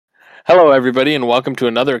Hello, everybody, and welcome to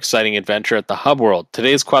another exciting adventure at the Hub World.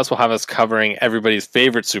 Today's quest will have us covering everybody's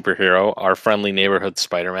favorite superhero, our friendly neighborhood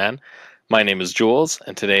Spider-Man. My name is Jules,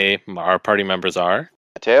 and today our party members are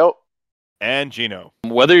Matteo and Gino.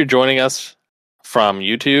 Whether you're joining us from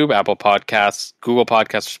YouTube, Apple Podcasts, Google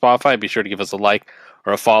Podcasts, or Spotify, be sure to give us a like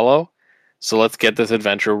or a follow. So let's get this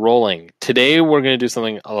adventure rolling. Today we're going to do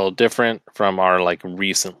something a little different from our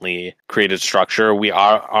recently created structure. We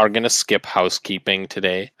are going to skip housekeeping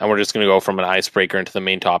today, and we're just going to go from an icebreaker into the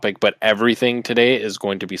main topic, but everything today is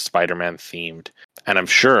going to be Spider-Man themed, and I'm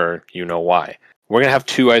sure you know why. We're going to have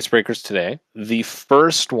two icebreakers today. The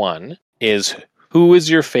first one is, who is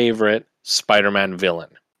your favorite Spider-Man villain?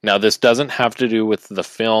 Now, this doesn't have to do with the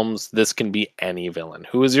films. This can be any villain.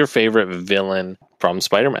 Who is your favorite villain from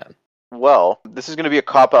Spider-Man? Well, this is going to be a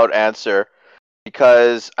cop-out answer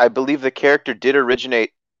because I believe the character did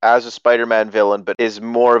originate as a Spider-Man villain, but is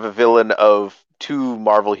more of a villain of two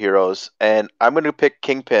Marvel heroes. And I'm going to pick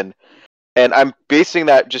Kingpin. And I'm basing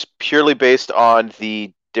that just purely based on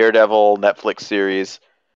the Daredevil Netflix series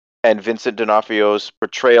and Vincent D'Onofrio's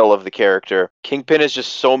portrayal of the character. Kingpin is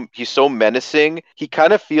just he's so menacing. He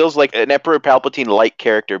kind of feels like an Emperor Palpatine-like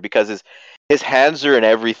character because his hands are in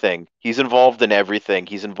everything. He's involved in everything.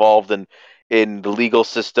 He's involved in the legal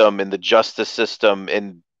system, in the justice system,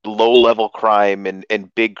 in low-level crime,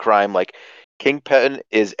 and big crime. Like, Kingpin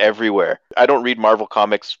is everywhere. I don't read Marvel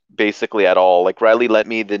comics basically at all. Like, Riley lent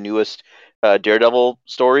me the newest Daredevil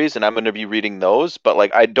stories, and I'm going to be reading those.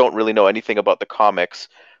 But, I don't really know anything about the comics.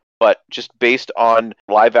 But just based on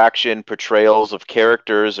live-action portrayals of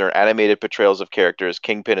characters or animated portrayals of characters,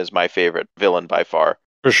 Kingpin is my favorite villain by far.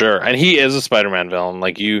 For sure. And he is a Spider-Man villain.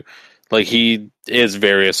 He is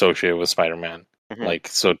very associated with Spider-Man. Mm-hmm.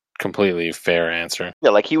 So completely fair answer.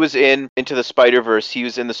 Yeah, he was Into the Spider-Verse. He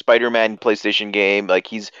was in the Spider-Man PlayStation game.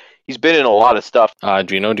 He's been in a lot of stuff.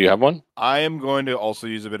 Gino, do you have one? I am going to also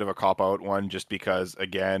use a bit of a cop-out one just because,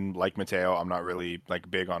 again, like Matteo, I'm not really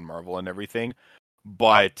big on Marvel and everything.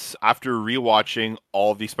 But after rewatching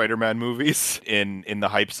all the Spider-Man movies in the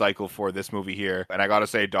hype cycle for this movie here, and I gotta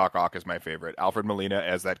say Doc Ock is my favorite. Alfred Molina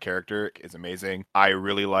as that character is amazing. I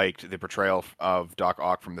really liked the portrayal of Doc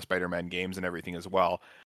Ock from the Spider-Man games and everything as well.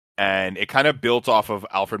 And it kind of built off of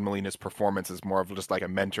Alfred Molina's performance as more of just a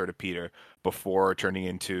mentor to Peter before turning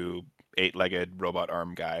into eight-legged robot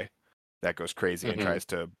arm guy that goes crazy and tries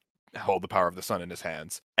to hold the power of the sun in his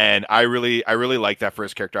hands. And I really like that for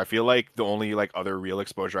his character. I feel like the only other real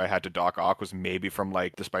exposure I had to Doc Ock was maybe from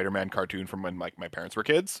the Spider-Man cartoon from when my parents were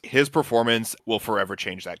kids. His performance will forever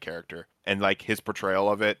change that character, and his portrayal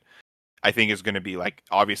of it, I think, is going to be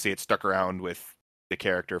obviously it's stuck around with the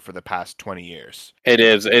character for the past 20 years. It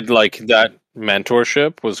is. That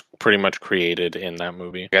mentorship was pretty much created in that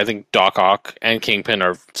movie. I think Doc Ock and Kingpin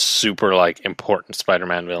are super important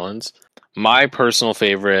Spider-Man villains. My personal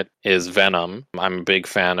favorite is Venom. I'm a big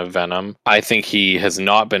fan of Venom. I think he has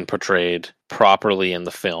not been portrayed properly in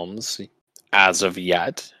the films as of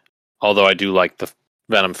yet. Although I do like the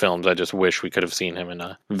Venom films, I just wish we could have seen him in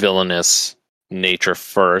a villainous nature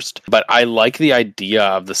first. But I like the idea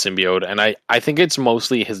of the symbiote, and I think it's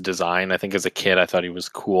mostly his design. I think as a kid, I thought he was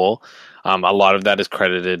cool. A lot of that is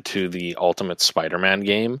credited to the Ultimate Spider-Man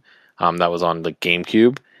game that was on the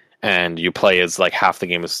GameCube. And you play as half the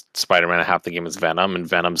game is Spider-Man and half the game is Venom, and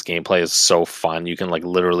Venom's gameplay is so fun. You can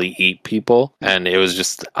literally eat people, and it was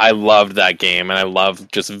just, I loved that game, and I love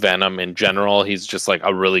just Venom in general. He's just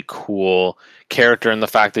a really cool character, and the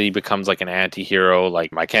fact that he becomes an anti-hero,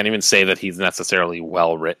 I can't even say that he's necessarily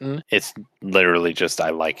well written. It's literally just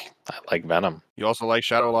I like Venom. You also like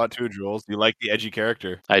Shadow a lot too, Jules. You like the edgy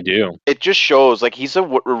character. I do. It just shows he's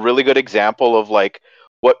a really good example of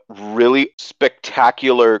what really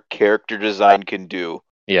spectacular character design can do.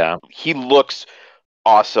 Yeah. He looks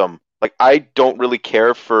awesome. I don't really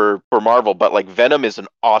care for Marvel, but Venom is an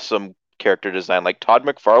awesome character design. Todd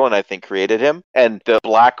McFarlane, I think, created him. And the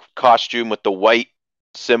black costume with the white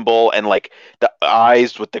symbol and the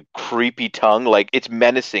eyes with the creepy tongue, it's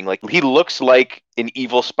menacing. He looks like an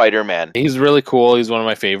evil Spider-Man. He's really cool. He's one of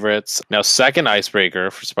my favorites. Now, second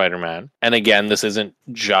icebreaker for Spider-Man, and again, this isn't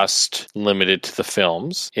just limited to the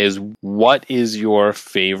films, is what is your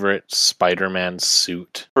favorite Spider-Man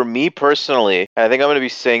suit? For me personally, I think I'm going to be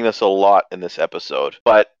saying this a lot in this episode,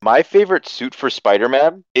 but my favorite suit for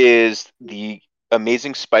Spider-Man is the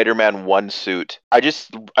Amazing Spider-Man 1 suit. I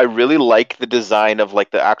really like the design of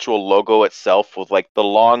the actual logo itself with the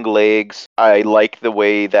long legs. I like the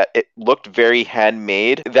way that it looked very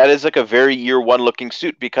handmade. That is a very year one looking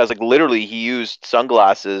suit because literally he used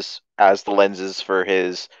sunglasses as the lenses for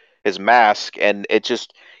his mask, and it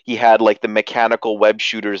just he had like the mechanical web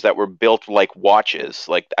shooters that were built like watches.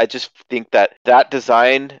 Like I just think that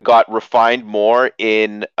design got refined more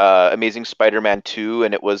in Amazing Spider-Man 2,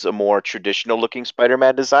 and it was a more traditional looking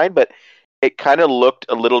Spider-Man design, but it kind of looked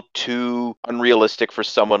a little too unrealistic for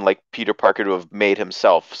someone like Peter Parker to have made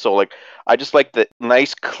himself. So like I just like the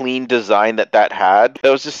nice clean design that had.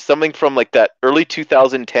 That was just something from like that early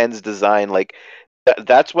 2010s design. Like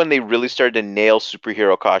that's when they really started to nail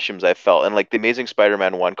superhero costumes, I felt. And like the Amazing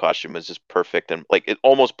Spider-Man 1 costume was just perfect, and like it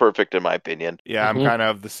almost perfect in my opinion. Yeah, I'm kind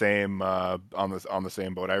of the same on the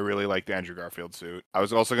same boat. I really like the Andrew Garfield suit. I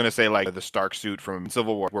was also gonna say like the Stark suit from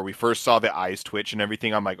Civil War, where we first saw the eyes twitch and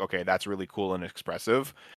everything. I'm like, okay, that's really cool and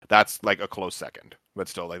expressive. That's like a close second, but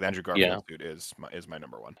still, like the Andrew Garfield suit is my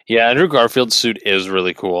number one. Yeah, Andrew Garfield's suit is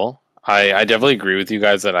really cool. I definitely agree with you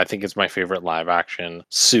guys that I think it's my favorite live action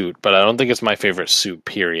suit, but I don't think it's my favorite suit,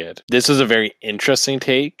 period. This is a very interesting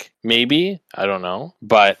take, maybe. I don't know.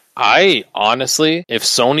 But I honestly, if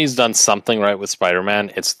Sony's done something right with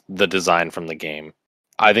Spider-Man, it's the design from the game.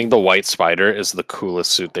 I think the White Spider is the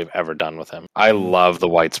coolest suit they've ever done with him. I love the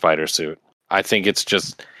White Spider suit. I think it's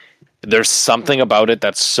just, there's something about it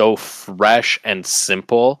that's so fresh and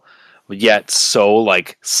simple, yet so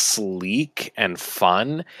like sleek and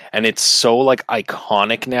fun, and it's so like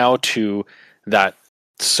iconic now to that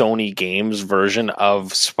Sony Games version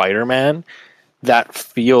of Spider-Man that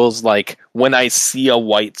feels like when I see a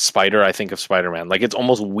white spider I think of Spider-Man. Like it's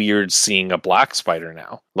almost weird seeing a black spider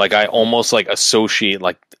now. Like I almost like associate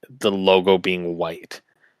like the logo being white.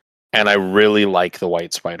 And I really like the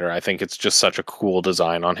White Spider. I think it's just such a cool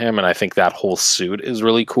design on him, and I think that whole suit is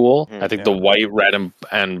really cool. I think the white, red,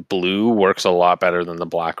 and blue works a lot better than the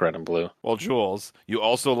black, red, and blue. Well, Jules, you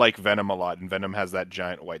also like Venom a lot, and Venom has that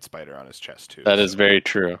giant white spider on his chest too. That is very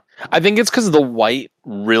true. I think it's because the white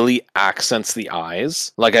really accents the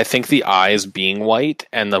eyes. Like I think the eyes being white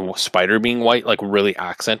and the spider being white like really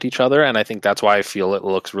accent each other, and I think that's why I feel it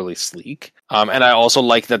looks really sleek. And I also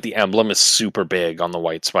like that the emblem is super big on the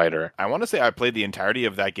White Spider. I want to say I played the entirety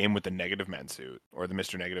of that game with the Negative Man suit or the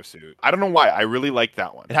Mr. Negative suit. I don't know why. I really liked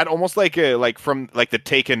that one. It had almost like from the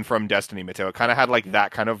Taken from Destiny, Matteo. It kind of had like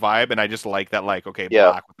that kind of vibe, and I just like that black with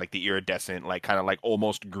like the iridescent, like kind of like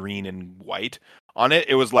almost green and white on it.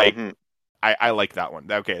 It was like I like that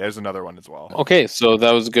one. Okay, there's another one as well. Okay, so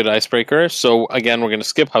that was a good icebreaker. So again, we're going to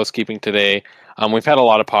skip housekeeping today. We've had a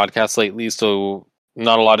lot of podcasts lately, so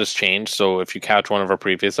not a lot has changed. So if you catch one of our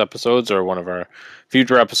previous episodes or one of our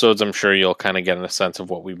future episodes, I'm sure you'll kind of get a sense of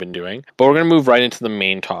what we've been doing. But we're going to move right into the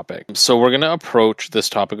main topic. So we're going to approach this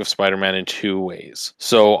topic of Spider-Man in two ways.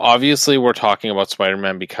 So obviously we're talking about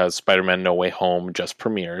Spider-Man because Spider-Man No Way Home just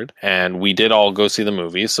premiered, and we did all go see the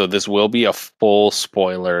movie. So this will be a full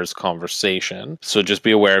spoilers conversation. So just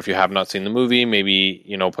be aware if you have not seen the movie, maybe,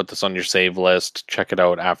 put this on your save list, check it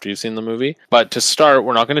out after you've seen the movie. But to start,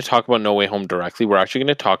 we're not going to talk about No Way Home directly. We're actually going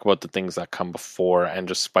to talk about the things that come before and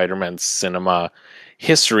just Spider-Man's cinema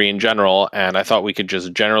history in general. And I thought we could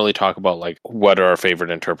just generally talk about like what are our favorite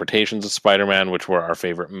interpretations of Spider-Man, which were our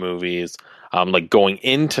favorite movies, like going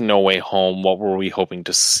into No Way Home, what were we hoping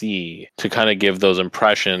to see, to kind of give those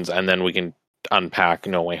impressions, and then we can unpack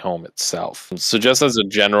No Way Home itself. So just as a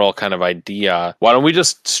general kind of idea, why don't we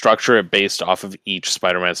just structure it based off of each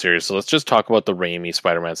Spider-Man series? So let's just talk about the Raimi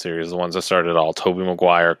Spider-Man series, the ones that started all. Tobey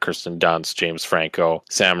Maguire, Kirsten Dunst, James Franco,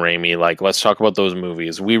 Sam Raimi. Like, let's talk about those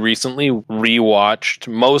movies. We recently rewatched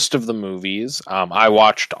most of the movies. I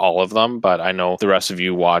watched all of them, but I know the rest of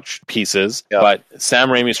you watched pieces. Yep. But Sam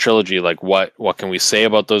Raimi's trilogy, like what can we say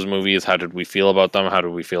about those movies? How did we feel about them? How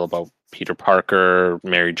did we feel about Peter Parker,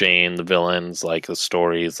 Mary Jane, the villains, like the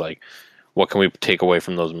stories, like what can we take away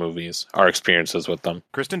from those movies, our experiences with them?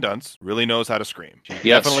 Kristen Dunst really knows how to scream. She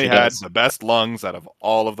definitely had the best lungs out of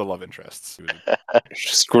all of the love interests.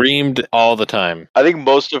 She screamed all the time. I think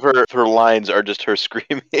most of her lines are just her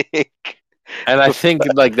screaming. And I think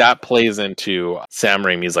like that plays into Sam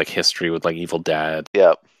Raimi's like history with like Evil Dead.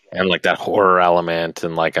 Yep. And like that horror element,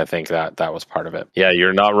 and like I think that was part of it. Yeah,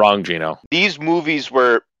 you're not wrong, Gino. These movies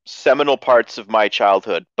were seminal parts of my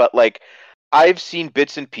childhood, but like I've seen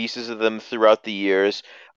bits and pieces of them throughout the years.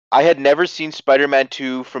 I had never seen Spider-Man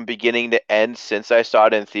 2 from beginning to end since I saw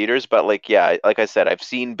it in theaters, but like I said, I've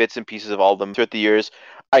seen bits and pieces of all of them throughout the years.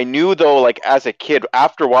 I knew though, like as a kid,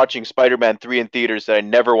 after watching Spider-Man 3 in theaters, that I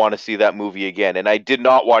never want to see that movie again, and I did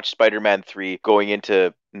not watch Spider-Man 3 going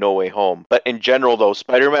into No Way Home. But in general, though,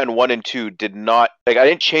 Spider-Man 1 and 2 did not, like, I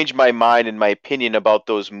didn't change my mind and my opinion about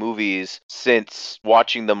those movies since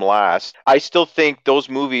watching them last. I still think those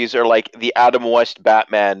movies are like the Adam West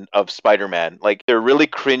Batman of Spider-Man. Like, they're really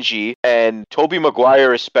cringy, and Tobey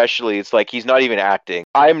Maguire especially, it's like he's not even acting.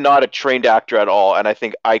 I'm not a trained actor at all, and I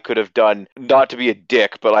think I could have done, not to be a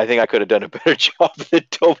dick, but I think I could have done a better job than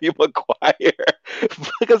Tobey Maguire.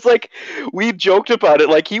 Because, like, we joked about it,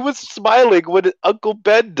 like, he was smiling when Uncle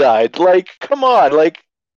Ben died. Like, come on, like,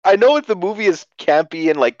 I know the movie is campy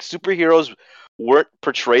and, like, superheroes weren't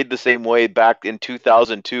portrayed the same way back in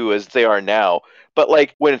 2002 as they are now. But,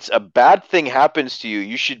 like, when it's a bad thing happens to you,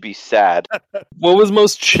 you should be sad. What was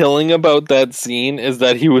most chilling about that scene is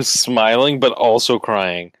that he was smiling but also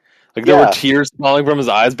crying. Like, there were tears falling from his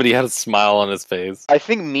eyes, but he had a smile on his face. I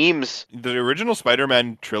think memes... The original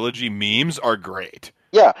Spider-Man trilogy memes are great.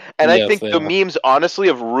 Yeah, and Yes, I think the memes honestly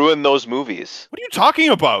have ruined those movies. What are you talking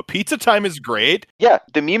about? Pizza Time is great. Yeah,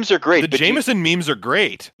 the memes are great. The Jameson memes are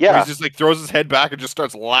great. Yeah. Where he just like throws his head back and just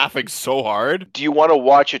starts laughing so hard. Do you want to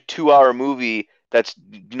watch a 2-hour movie that's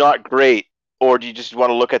not great, or do you just want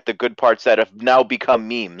to look at the good parts that have now become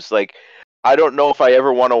memes? Like, I don't know if I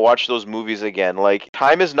ever want to watch those movies again. Like,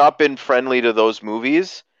 time has not been friendly to those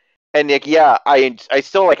movies. And like, yeah, I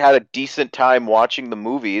still like had a decent time watching the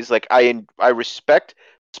movies. Like, I respect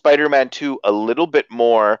Spider-Man 2 a little bit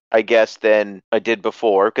more, I guess, than I did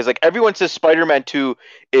before. Because like everyone says Spider-Man 2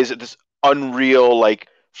 is this unreal, like,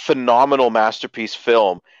 phenomenal masterpiece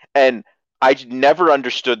film, and I never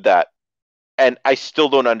understood that. And I still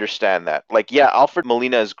don't understand that. Like, yeah, Alfred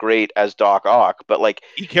Molina is great as Doc Ock, but like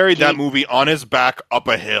he carried that movie on his back up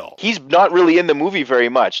a hill. He's not really in the movie very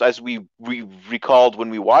much, as we recalled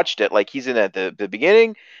when we watched it. Like, he's in at the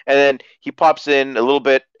beginning, and then he pops in a little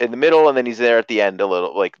bit in the middle, and then he's there at the end a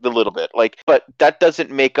little, like the little bit. Like, but that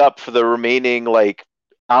doesn't make up for the remaining like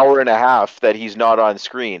hour and a half that he's not on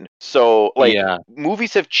screen. So like,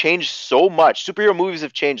 movies have changed so much. Superhero movies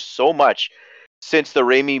have changed so much since the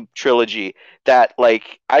Raimi trilogy that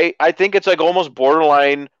like I think it's like almost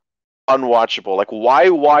borderline unwatchable. Like, why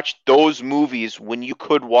watch those movies when you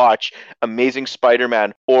could watch Amazing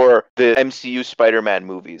Spider-Man or the MCU Spider-Man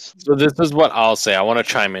movies? So this is what I'll say. I want to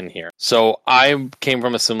chime in here. So I came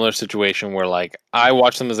from a similar situation where like I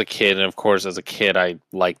watched them as a kid, and of course as a kid I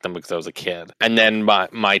liked them because I was a kid. And then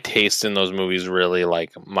my taste in those movies really,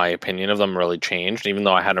 like, my opinion of them really changed, even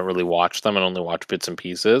though I hadn't really watched them and only watched bits and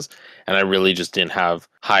pieces. And I really just didn't have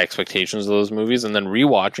high expectations of those movies. And then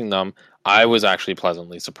rewatching them, I was actually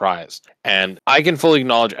pleasantly surprised. And I can fully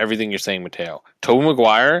acknowledge everything you're saying, Matteo. Tobey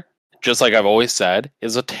Maguire, just like I've always said,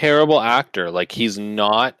 is a terrible actor. Like, he's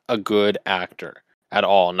not a good actor at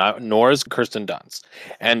all, nor is Kirsten Dunst.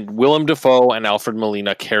 And Willem Dafoe and Alfred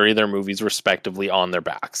Molina carry their movies respectively on their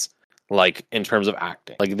backs, like, in terms of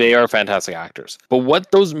acting. Like, they are fantastic actors. But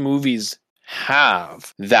what those movies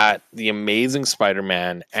have that the Amazing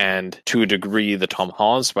Spider-Man and to a degree the Tom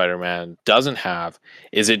Holland Spider-Man doesn't have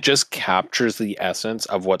is it just captures the essence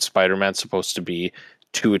of what Spider-Man's supposed to be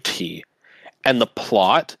to a T. And the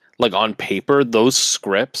plot, like, on paper, those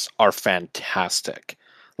scripts are fantastic.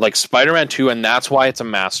 Like Spider-Man 2, and that's why it's a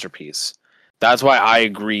masterpiece. That's why I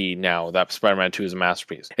agree now that Spider-Man 2 is a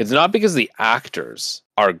masterpiece. It's not because the actors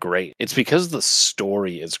are great. It's because the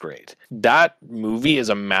story is great. That movie is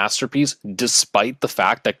a masterpiece despite the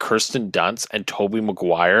fact that Kirsten Dunst and Tobey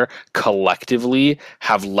Maguire collectively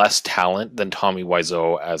have less talent than Tommy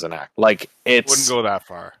Wiseau as an actor. Like, it's... Wouldn't go that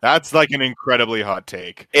far. That's like an incredibly hot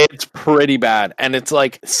take. It's pretty bad. And it's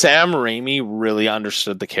like Sam Raimi really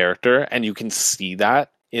understood the character, and you can see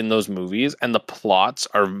that in those movies, and the plots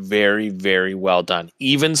are very, very well done.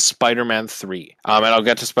 Even Spider-Man 3. And I'll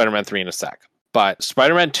get to Spider-Man 3 in a sec. But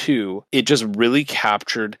Spider-Man 2, it just really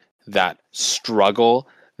captured that struggle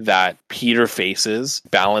that Peter faces,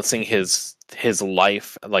 balancing his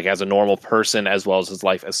life, like, as a normal person as well as his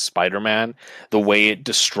life as Spider-Man, the way it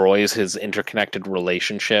destroys his interconnected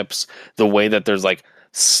relationships, the way that there's, like,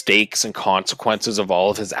 stakes and consequences of all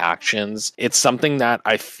of his actions. It's something that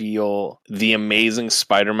I feel the Amazing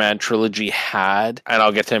Spider-Man trilogy had, and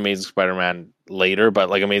I'll get to Amazing Spider-Man later, but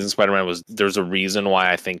like Amazing Spider-Man there's a reason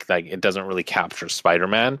why I think like it doesn't really capture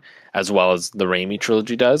Spider-Man as well as the Raimi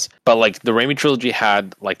trilogy does. But like the Raimi trilogy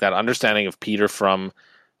had like that understanding of Peter from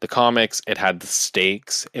the comics. It had the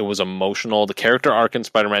stakes. It was emotional. The character arc in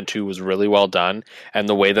Spider-Man 2 was really well done, and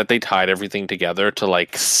the way that they tied everything together to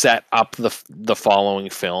like set up the following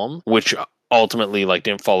film, which ultimately like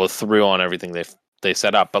didn't follow through on everything they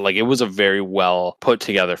set up, but like it was a very well put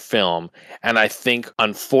together film. And I think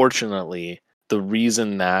unfortunately the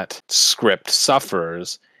reason that script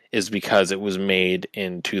suffers is because it was made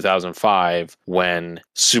in 2005 when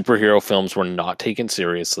superhero films were not taken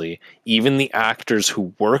seriously. Even the actors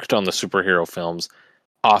who worked on the superhero films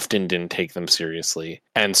often didn't take them seriously.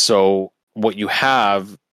 And so what you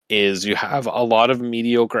have is you have a lot of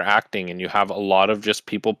mediocre acting, and you have a lot of just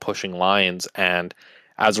people pushing lines, and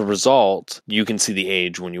as a result, you can see the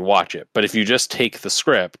age when you watch it. But if you just take the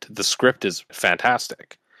script is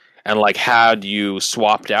fantastic. And like, had you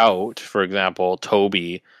swapped out, for example,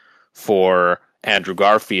 Toby for Andrew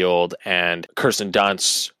Garfield and Kirsten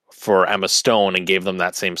Dunst for Emma Stone and gave them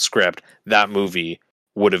that same script, that movie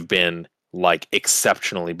would have been like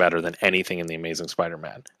exceptionally better than anything in the Amazing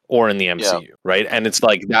Spider-Man or in the MCU, right? And it's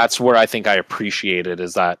like, that's where I think I appreciate it,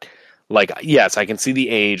 is that, like, yes, I can see the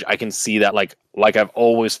age, I can see that, like I've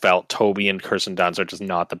always felt Toby and Kirsten Dunst are just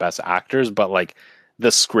not the best actors, but like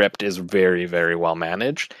the script is very, very well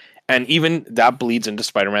managed. And even that bleeds into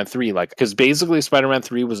Spider-Man 3, like, because basically Spider-Man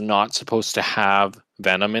 3 was not supposed to have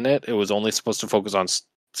Venom in it. It was only supposed to focus on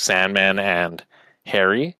Sandman and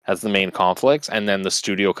Harry as the main conflicts, and then the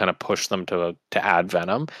studio kind of pushed them to add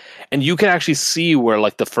Venom. And you can actually see where,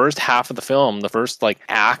 like, the first half of the film, the first like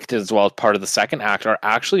act as well as part of the second act, are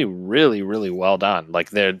actually really, really well done.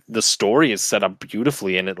 Like, the story is set up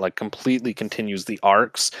beautifully, and it like completely continues the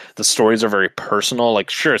arcs. The stories are very personal.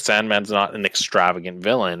 Like, sure, Sandman's not an extravagant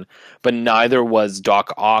villain, but neither was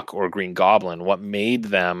Doc Ock or Green Goblin. What made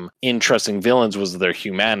them interesting villains was their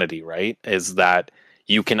humanity, right? Is that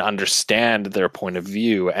you can understand their point of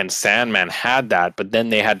view, and Sandman had that, but then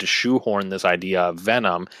they had to shoehorn this idea of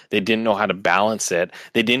Venom. They didn't know how to balance it.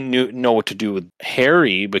 They didn't know what to do with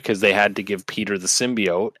Harry because they had to give Peter the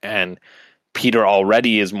symbiote, and Peter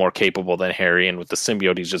already is more capable than Harry, and with the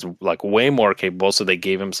symbiote he's just like way more capable, so they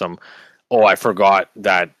gave him some, oh, I forgot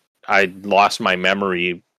that I lost my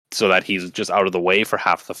memory, so that he's just out of the way for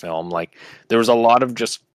half the film. Like, there was a lot of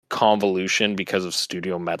just convolution because of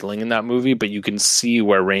studio meddling in that movie, but you can see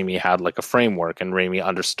where Raimi had like a framework, and Raimi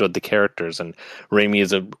understood the characters, and Raimi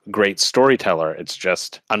is a great storyteller. It's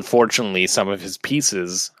just, unfortunately, some of his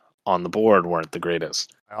pieces on the board weren't the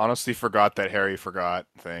greatest. I honestly forgot that Harry forgot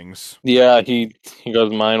things. Yeah, he got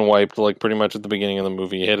his mind wiped like pretty much at the beginning of the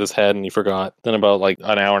movie. He hit his head and he forgot. Then about like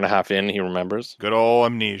an hour and a half in, he remembers. Good old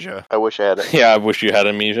amnesia. I wish I had it. Yeah, I wish you had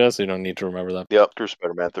amnesia, so you don't need to remember that. Yep, through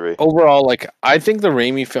Spider-Man 3. Overall, like, I think the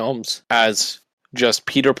Raimi films, as just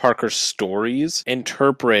Peter Parker's stories,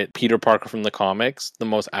 interpret Peter Parker from the comics the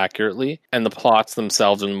most accurately, and the plots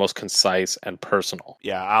themselves are the most concise and personal.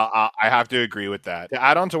 Yeah, I have to agree with that. To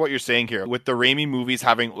add on to what you're saying here, with the Raimi movies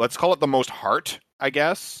having, let's call it the most heart, I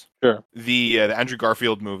guess. Sure. The Andrew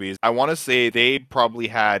Garfield movies, I want to say they probably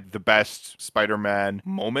had the best Spider-Man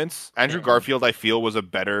moments. Andrew Garfield, I feel, was a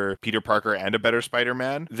better Peter Parker and a better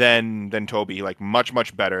Spider-Man than Tobey. Like, much,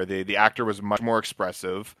 much better. The actor was much more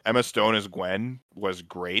expressive. Emma Stone as Gwen was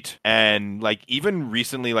great. And, like, even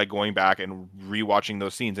recently, like, going back and rewatching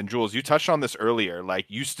those scenes, and Jules, you touched on this earlier, like,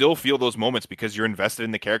 you still feel those moments because you're invested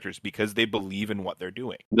in the characters, because they believe in what they're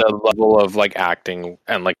doing. The level of, like, acting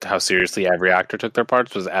and, like, how seriously every actor took their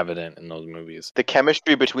parts was evident in those movies. The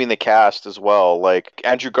chemistry between the cast as well, like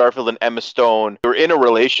Andrew Garfield and Emma Stone were in a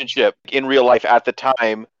relationship in real life at the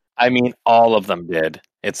time. I mean, all of them did.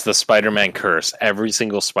 It's the Spider-Man curse. Every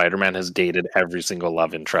single Spider-Man has dated every single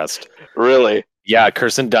love interest. Really? Yeah,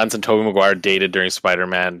 Kirsten Dunst and Tobey Maguire dated during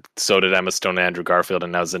Spider-Man. So did Emma Stone and Andrew Garfield,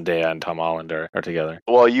 and now Zendaya and Tom Holland are together.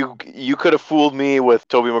 Well, you could have fooled me with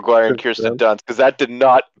Tobey Maguire and Kirsten Dunst, because that did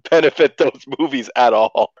not benefit those movies at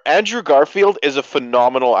all. Andrew Garfield is a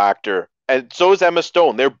phenomenal actor, and so is Emma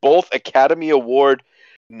Stone. They're both Academy Award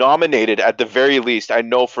nominated at the very least. I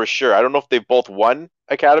know for sure. I don't know if they've both won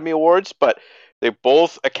Academy Awards, but they're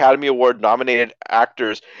both Academy Award nominated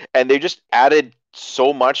actors, and they just added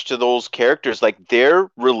so much to those characters. Like,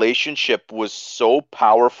 their relationship was so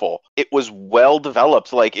powerful. It was well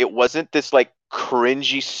developed. Like, it wasn't this like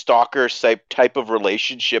cringy stalker type of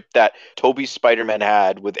relationship that Tobey's Spider-Man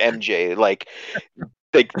had with MJ. Like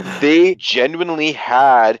they genuinely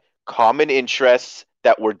had common interests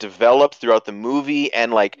that were developed throughout the movie.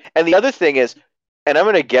 And the other thing is, and I'm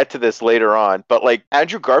going to get to this later on, but like,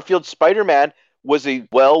 Andrew Garfield's Spider-Man was a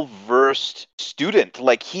well-versed student.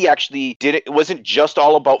 Like, he actually did it. It wasn't just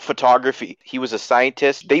all about photography. He was a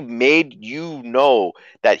scientist. They made you know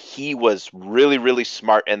that he was really, really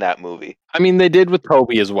smart in that movie. I mean, they did with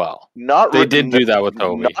Tobey as well. They did do that with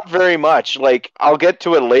Tobey. Not very much. Like, I'll get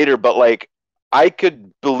to it later, but like, I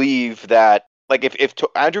could believe that, like, if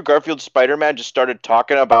Andrew Garfield's Spider-Man just started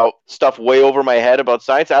talking about stuff way over my head about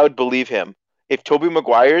science, I would believe him. If Tobey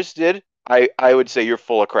Maguire's did, I would say you're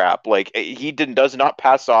full of crap. Like he does not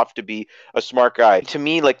pass off to be a smart guy. To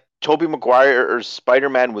me, like Tobey Maguire's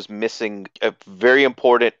Spider-Man was missing a very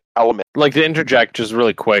important element. Like to interject just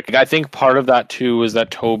really quick, I think part of that too is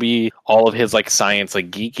that Toby, all of his like science,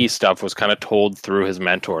 like geeky stuff was kind of told through his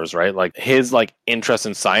mentors, right? Like his like interest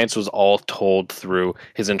in science was all told through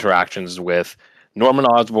his interactions with Norman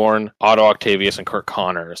Osborn, Otto Octavius, and Kirk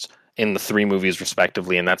Connors in the 3 movies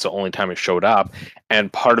respectively, and that's the only time it showed up.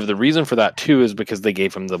 And part of the reason for that too is because they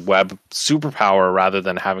gave him the web superpower rather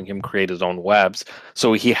than having him create his own webs,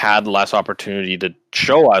 so he had less opportunity to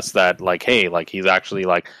show us that like, hey, like he's actually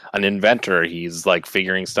like an inventor, he's like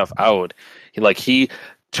figuring stuff out.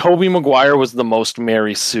 Tobey Maguire was the most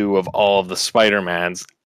Mary Sue of all of the Spider-Mans.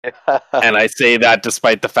 And I say that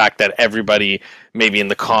despite the fact that everybody, maybe in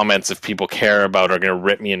the comments, if people care about, are going to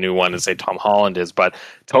rip me a new one and say Tom Holland is. But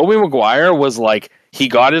Tobey Maguire was like, he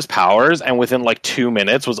got his powers and within like 2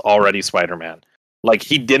 minutes was already Spider-Man. Like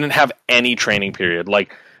he didn't have any training period.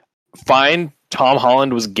 Like fine, Tom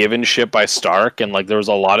Holland was given shit by Stark and like there was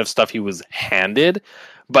a lot of stuff he was handed.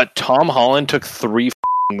 But Tom Holland took 3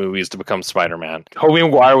 movies to become Spider-Man. Tobey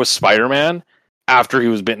Maguire was Spider-Man after he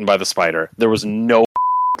was bitten by the spider. There was no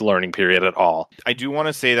learning period at all. I do want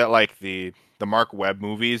to say that like the Mark Webb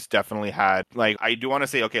movies definitely had like, I do want to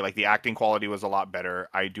say, okay, like the acting quality was a lot better.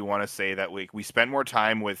 I do want to say that we spent more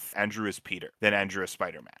time with Andrew as Peter than Andrew as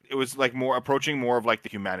Spider-Man. It was like more approaching more of like the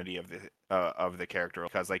humanity of the character,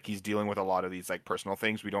 because like he's dealing with a lot of these like personal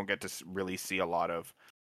things. We don't get to really see a lot of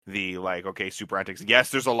the like, okay, super antics. Yes,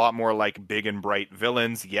 there's a lot more like big and bright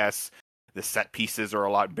villains. Yes, the set pieces are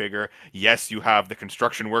a lot bigger. Yes, you have the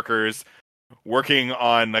construction workers working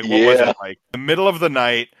on like, what was it, like the middle of the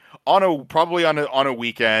night on a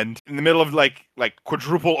weekend in the middle of like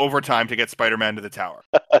quadruple overtime to get Spider-Man to the tower.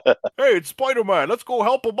 Hey, it's Spider-Man, let's go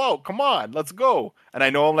help him out, come on, let's go. And I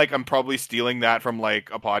know I'm probably stealing that from like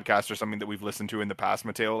a podcast or something that we've listened to in the past,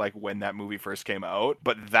 Matteo, like when that movie first came out,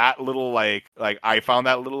 but that little like I found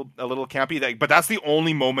that a little campy, but that's the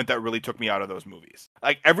only moment that really took me out of those movies.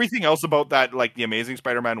 Like everything else about that, like the Amazing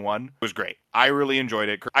Spider-Man 1 was great. I really enjoyed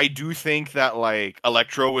it. I do think that like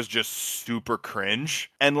Electro was just super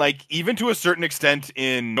cringe, and like even to a certain extent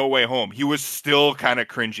in No Way Home he was still kind of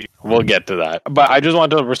cringy. We'll get to that, but I just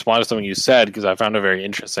wanted to respond to something you said because I found it very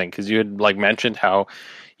interesting, because you had like mentioned how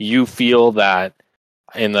you feel that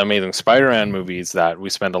in the Amazing Spider-Man movies that we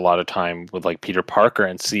spend a lot of time with like Peter Parker.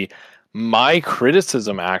 And see, my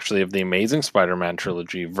criticism actually of the Amazing Spider-Man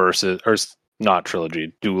trilogy duology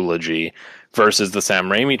versus the Sam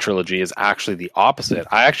Raimi trilogy is actually the opposite.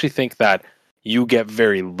 I actually think that you get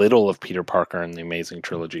very little of Peter Parker in the Amazing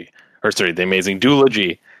trilogy, the Amazing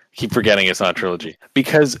duology. Keep forgetting it's not trilogy,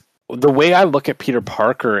 because the way I look at Peter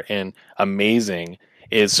Parker in Amazing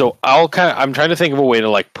is, so I'm trying to think of a way to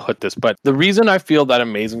like put this, but the reason I feel that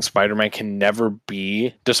Amazing Spider-Man can never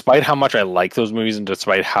be, despite how much I like those movies and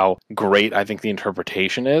despite how great I think the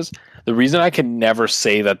interpretation is, the reason I can never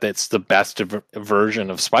say that it's the best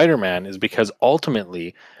version of Spider-Man is because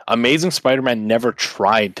ultimately Amazing Spider-Man never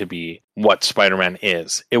tried to be what Spider-Man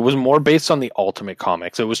is. It was more based on the Ultimate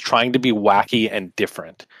Comics. It was trying to be wacky and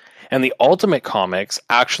different. And the Ultimate Comics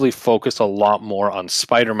actually focus a lot more on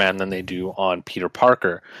Spider-Man than they do on Peter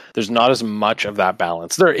Parker. There's not as much of that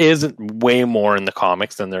balance. There is way more in the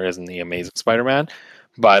comics than there is in the Amazing Spider-Man.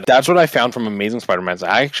 But that's what I found from Amazing Spider-Man.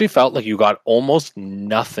 I actually felt like you got almost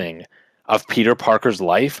nothing of Peter Parker's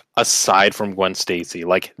life aside from Gwen Stacy.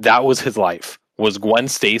 Like that was his life, was Gwen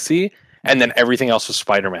Stacy, and then everything else was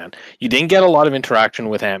Spider-Man. You didn't get a lot of interaction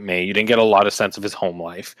with Aunt May. You didn't get a lot of sense of his home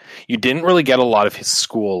life. You didn't really get a lot of his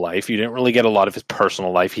school life. You didn't really get a lot of his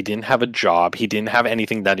personal life. He didn't have a job. He didn't have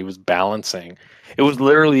anything that he was balancing. It was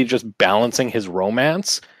literally just balancing his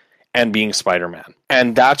romance and being Spider-Man.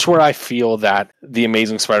 And that's where I feel that the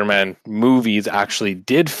Amazing Spider-Man movies actually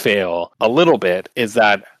did fail a little bit, is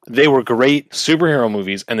that they were great superhero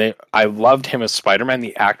movies, and I loved him as Spider-Man.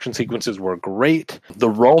 The action sequences were great. The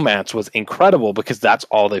romance was incredible because that's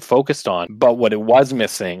all they focused on. But what it was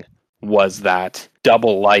missing was that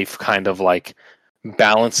double life, kind of like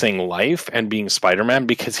balancing life and being Spider-Man,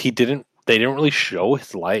 because they didn't really show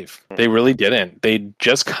his life. They really didn't. They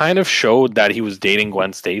just kind of showed that he was dating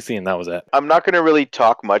Gwen Stacy, and that was it. I'm not going to really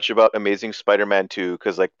talk much about Amazing Spider-Man 2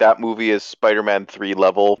 because like that movie is Spider-Man 3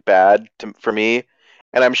 level bad for me,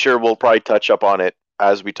 and I'm sure we'll probably touch up on it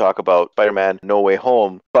as we talk about Spider-Man No Way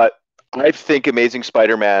Home. But I think Amazing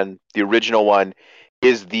Spider-Man, the original one,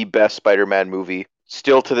 is the best Spider-Man movie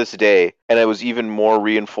still to this day, and it was even more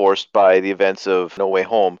reinforced by the events of No Way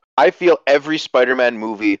Home. I feel every Spider-Man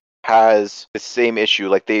movie has the same issue.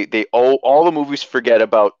 Like they all the movies forget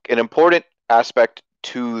about an important aspect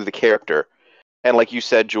to the character. And like you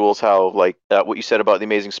said, Jules, how like what you said about the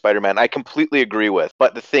Amazing Spider-Man, I completely agree with.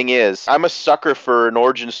 But the thing is, I'm a sucker for an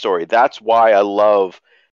origin story. That's why I love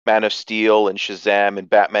Man of Steel and Shazam and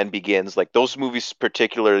Batman Begins. Like those movies,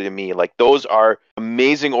 particularly to me, like those are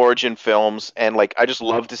amazing origin films. And like I just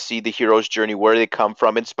love to see the hero's journey, where they come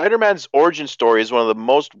from. And Spider-Man's origin story is one of the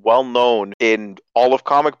most well-known in all of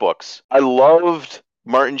comic books. I loved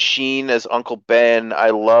Martin Sheen as Uncle Ben. I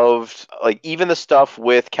loved like even the stuff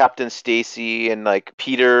with Captain Stacy and like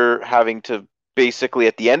Peter having to basically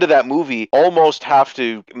at the end of that movie almost have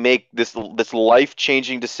to make this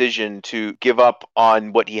life-changing decision to give up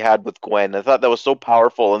on what he had with Gwen. I thought that was so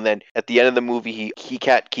powerful, and then at the end of the movie he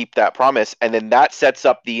can't keep that promise, and then that sets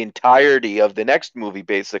up the entirety of the next movie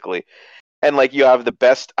basically. And like you have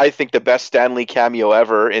I think the best Stan Lee cameo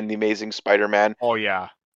ever in The Amazing Spider-Man. Oh yeah.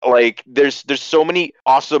 Like there's so many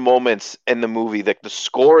awesome moments in the movie. Like the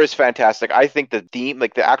score is fantastic. I think the theme,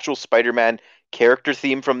 like the actual Spider-Man character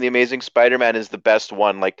theme from The Amazing Spider-Man, is the best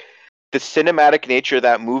one. Like the cinematic nature of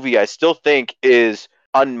that movie, I still think is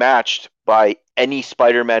unmatched by any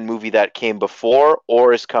Spider-Man movie that came before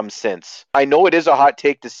or has come since. I know it is a hot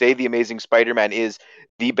take to say The Amazing Spider-Man is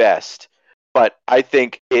the best, but I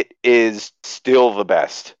think it is still the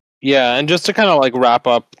best. Yeah, and just to kind of like wrap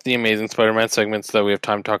up the Amazing Spider-Man segments, so we have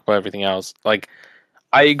time to talk about everything else. Like,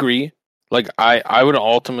 I agree. Like, I would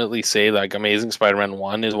ultimately say like Amazing Spider-Man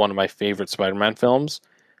 1 is one of my favorite Spider-Man films.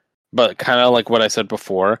 But kind of like what I said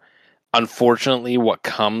before, unfortunately, what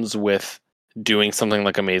comes with doing something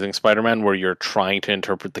like Amazing Spider-Man, where you're trying to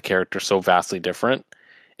interpret the character so vastly different,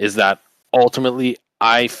 is that ultimately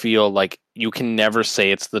I feel like you can never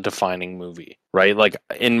say it's the defining movie, right? Like,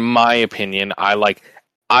 in my opinion, I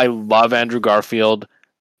love Andrew Garfield.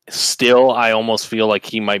 Still, I almost feel like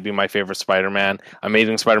he might be my favorite Spider-Man.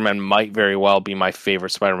 Amazing Spider-Man might very well be my favorite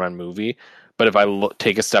Spider-Man movie. But if I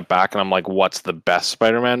take a step back and I'm like, what's the best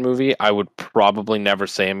Spider-Man movie? I would probably never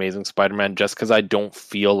say Amazing Spider-Man, just because I don't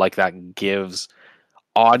feel like that gives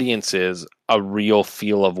audiences a real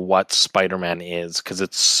feel of what Spider-Man is, because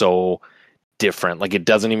it's so different. Like, it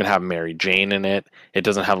doesn't even have Mary Jane in it. It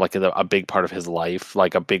doesn't have like a big part of his life,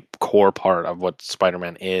 like a big core part of what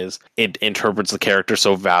Spider-Man is. It interprets the character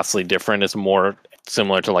so vastly different. It's more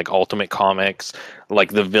similar to like Ultimate Comics.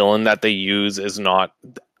 Like, the villain that they use is not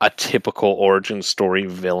a typical origin story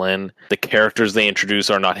villain. The characters they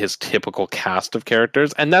introduce are not his typical cast of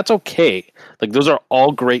characters, and that's okay. Like, those are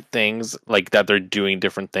all great things, like that they're doing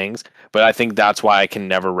different things, but I think that's why I can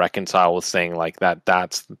never reconcile with saying like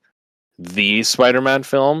that's the Spider-Man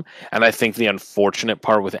film. And I think the unfortunate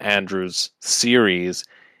part with Andrew's series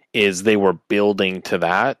is they were building to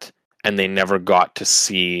that, and they never got to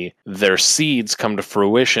see their seeds come to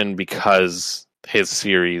fruition because his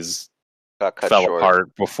series fell short.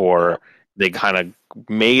 apart before they kind of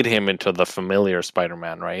made him into the familiar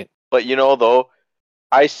Spider-Man, right? But you know, though,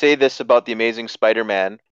 I say this about The Amazing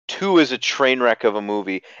Spider-Man 2 is a train wreck of a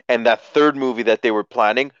movie, and that third movie that they were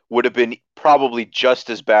planning would have been probably just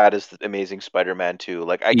as bad as The Amazing Spider-Man 2.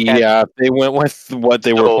 Like, I can't. Yeah, they went with what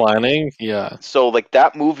they were planning. Yeah. So, like,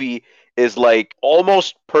 that movie is, like,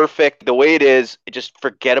 almost perfect the way it is. Just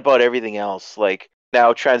forget about everything else. Like,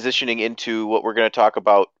 now transitioning into what we're going to talk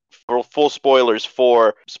about, for full spoilers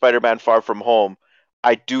for Spider-Man Far From Home,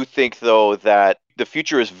 I do think, though, that the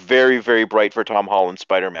future is very, very bright for Tom Holland's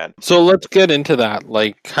Spider-Man. So let's get into that.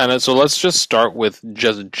 Like, kind of, so let's just start with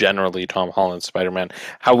just generally Tom Holland's Spider-Man,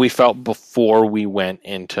 how we felt before we went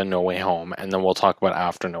into No Way Home, and then we'll talk about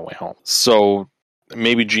after No Way Home. So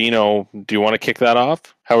maybe Gino, do you want to kick that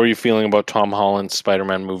off? How are you feeling about Tom Holland's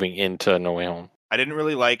Spider-Man moving into No Way Home? I didn't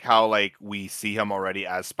really like how like we see him already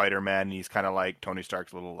as Spider-Man. And he's kind of like Tony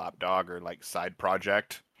Stark's little lapdog or like side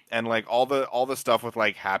project. And like all the stuff with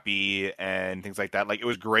like Happy and things like that, like it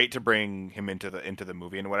was great to bring him into the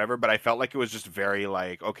movie and whatever, but I felt like it was just very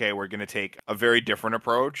like, okay, we're gonna take a very different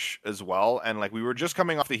approach as well. And like we were just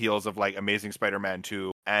coming off the heels of like Amazing Spider-Man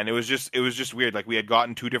 2, and it was just weird. Like we had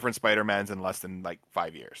gotten two different Spider-Mans in less than like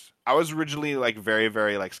 5 years. I was originally like very,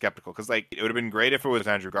 very like skeptical, because like it would have been great if it was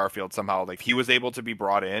Andrew Garfield somehow, like he was able to be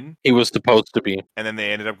brought in. He was supposed to be. And then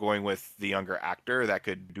they ended up going with the younger actor that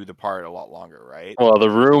could do the part a lot longer, right? Well, the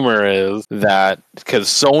rumor is that because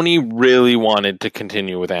Sony really wanted to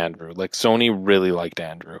continue with Andrew, like Sony really liked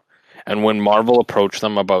Andrew. And when Marvel approached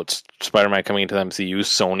them about Spider-Man coming into the MCU,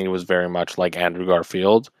 Sony was very much like, Andrew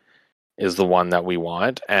Garfield is the one that we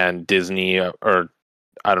want. And Disney, or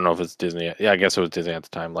I don't know if it's Disney. Yeah, I guess it was Disney at the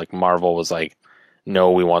time. Like Marvel was like,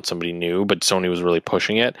 no, we want somebody new. But Sony was really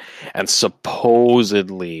pushing it. And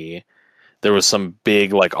supposedly there was some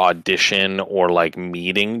big like audition or like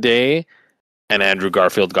meeting day. and Andrew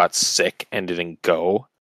Garfield got sick and didn't go.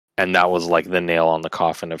 And that was like the nail on the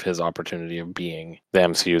coffin of his opportunity of being the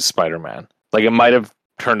MCU's Spider-Man. Like, it might have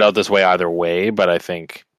turned out this way either way, but I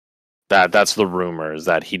think that's the rumors,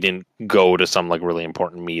 that he didn't go to some like really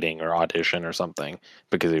important meeting or audition or something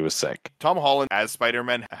because he was sick. Tom Holland as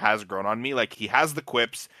Spider-Man has grown on me. Like, he has the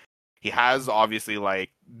quips. He has obviously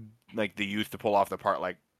like the youth to pull off the part.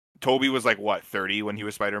 Like, Toby was like, what, 30 when he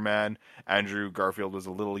was Spider-Man? Andrew Garfield was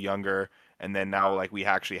a little younger. And then now, like, we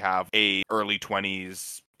actually have a early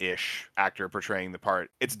 20s-ish actor portraying the part.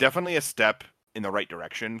 It's definitely a step in the right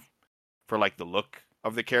direction for, like, the look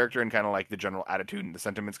of the character and kind of, like, the general attitude and the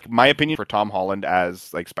sentiments. My opinion for Tom Holland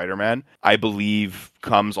as, like, Spider-Man, I believe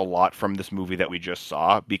comes a lot from this movie that we just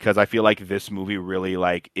saw, because I feel like this movie really,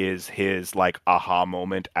 like, is his, like, aha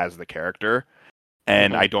moment as the character.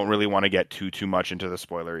 And I don't really want to get too much into the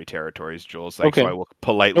spoilery territories, Jules. Like, Okay. so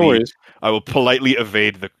I will politely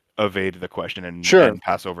evade the question and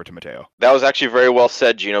pass over to Matteo. That was actually very well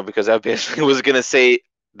said, Gino, because I basically was going to say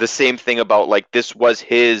the same thing about, like, this was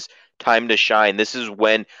his time to shine. This is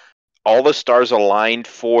when all the stars aligned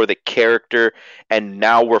for the character, and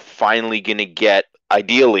now we're finally going to get,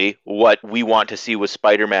 ideally, what we want to see with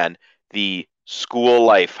Spider-Man. The school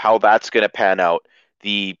life, how that's going to pan out.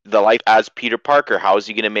 The life as Peter Parker, how is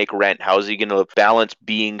he going to make rent? How is he going to balance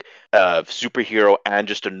being a superhero and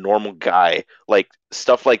just a normal guy? Like,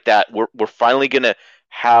 stuff like that. We're finally going to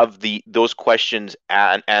have those questions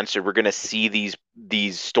answered. We're going to see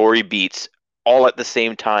these story beats all at the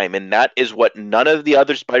same time, and that is what none of the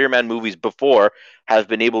other Spider-Man movies before have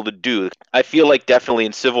been able to do. I feel like definitely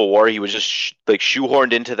in Civil War he was just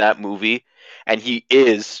shoehorned into that movie, and he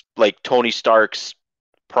is like Tony Stark's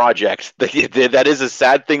project. That is a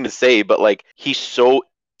sad thing to say, but like, he's so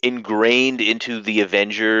ingrained into the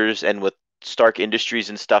Avengers and with Stark Industries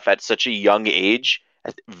and stuff at such a young age,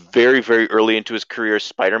 very, very early into his career.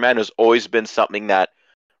 Spider-Man has always been something that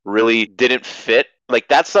really didn't fit. Like,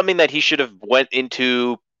 that's something that he should have went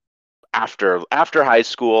into after high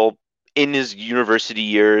school, in his university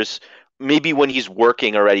years, maybe when he's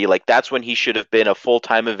working already. Like, that's when he should have been a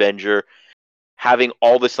full-time Avenger, having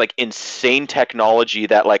all this like insane technology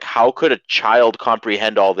that, like, how could a child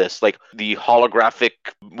comprehend all this? Like, the holographic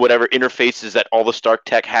whatever interfaces that all the Stark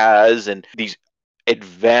tech has, and these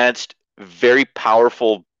advanced, very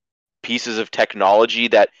powerful pieces of technology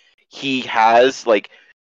that he has, like,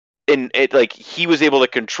 like, he was able to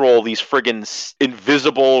control these friggin'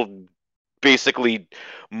 invisible, basically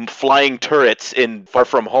flying turrets in Far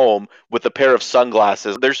From Home with a pair of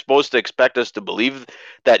sunglasses. They're supposed to expect us to believe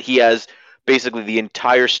that he has basically the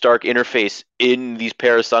entire Stark interface in these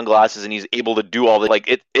pair of sunglasses, and he's able to do all that.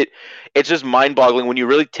 Like, it's just mind-boggling when you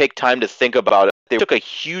really take time to think about it. They took a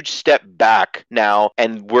huge step back now,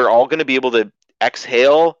 and we're all going to be able to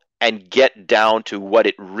exhale and get down to what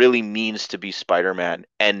it really means to be Spider-Man.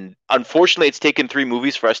 And unfortunately, it's taken 3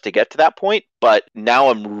 movies for us to get to that point, but now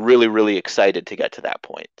I'm really, really excited to get to that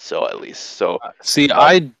point. So at least, see,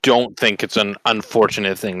 I don't think it's an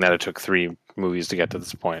unfortunate thing that it took 3 movies to get to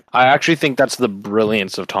this point. I actually think that's the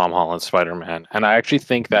brilliance of Tom Holland's Spider-Man, and I actually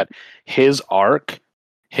think that his arc,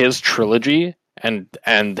 his trilogy,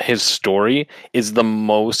 and his story is the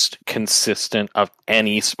most consistent of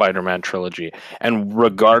any Spider-Man trilogy. And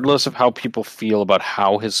regardless of how people feel about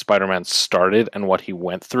how his Spider-Man started and what he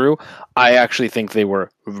went through, I actually think they were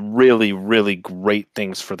really, really great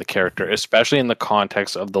things for the character, especially in the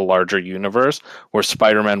context of the larger universe where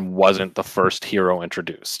Spider-Man wasn't the first hero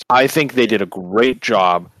introduced. I think they did a great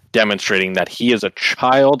job demonstrating that he is a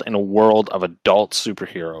child in a world of adult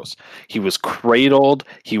superheroes. He was cradled,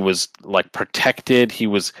 he was like protected, he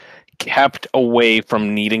was kept away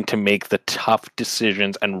from needing to make the tough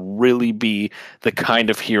decisions and really be the kind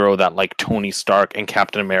of hero that like Tony Stark and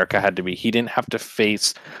Captain America had to be. He didn't have to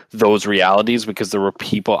face those realities because there were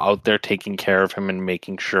people out there taking care of him and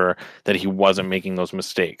making sure that he wasn't making those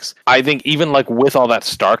mistakes. I think even like with all that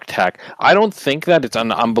Stark tech, I don't think that it's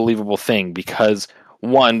an unbelievable thing, because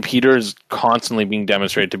one, Peter is constantly being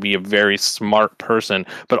demonstrated to be a very smart person,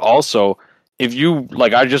 but also, if you,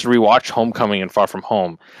 like, I just rewatched Homecoming and Far From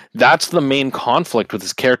Home, that's the main conflict with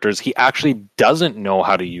his characters. He actually doesn't know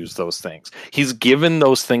how to use those things. He's given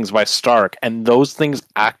those things by Stark, and those things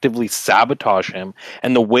actively sabotage him,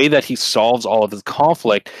 and the way that he solves all of his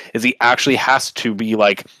conflict is he actually has to be,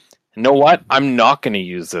 like, you know what? I'm not going to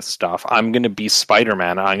use this stuff. I'm going to be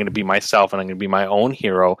Spider-Man. I'm going to be myself, and I'm going to be my own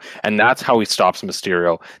hero. And that's how he stops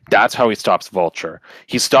Mysterio. That's how he stops Vulture.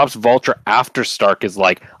 He stops Vulture after Stark is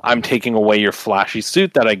like, I'm taking away your flashy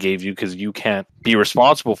suit that I gave you because you can't be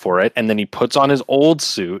responsible for it. And then he puts on his old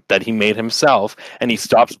suit that he made himself, and he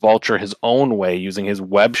stops Vulture his own way using his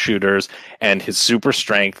web shooters and his super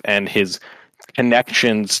strength and his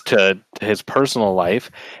connections to his personal life.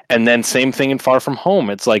 And then same thing in Far From Home.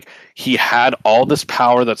 It's like he had all this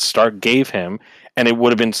power that Stark gave him, and it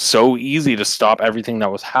would have been so easy to stop everything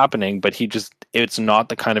that was happening, but it's not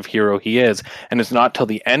the kind of hero he is. And it's not till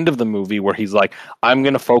the end of the movie where he's like, I'm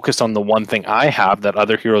going to focus on the one thing I have that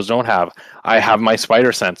other heroes don't have. I have my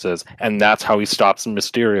spider senses, and that's how he stops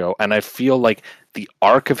Mysterio. And I feel like the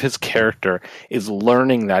arc of his character is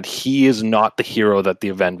learning that he is not the hero that the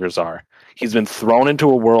Avengers are. He's been thrown into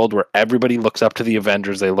a world where everybody looks up to the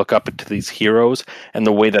Avengers. They look up to these heroes and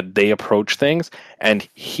the way that they approach things. And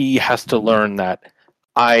he has to learn that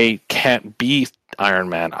I can't be Iron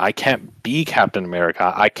Man. I can't be Captain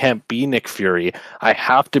America. I can't be Nick Fury. I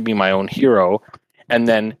have to be my own hero. And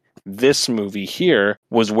then this movie here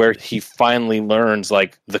was where he finally learns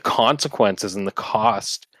like the consequences and the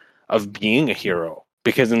cost of being a hero.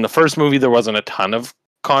 Because in the first movie, there wasn't a ton of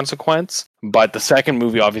consequence, but the second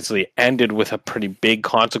movie obviously ended with a pretty big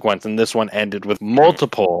consequence, and this one ended with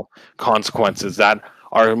multiple consequences that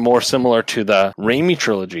are more similar to the Raimi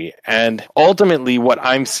trilogy. And ultimately what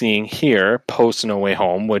I'm seeing here post No Way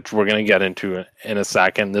Home, which we're going to get into in a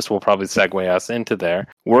second, this will probably segue us into there,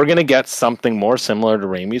 we're going to get something more similar to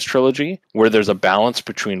Raimi's trilogy where there's a balance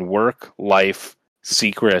between work, life,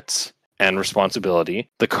 secrets, and responsibility.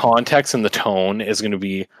 The context and the tone is going to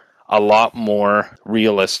be a lot more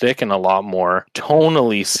realistic and a lot more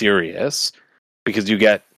tonally serious because you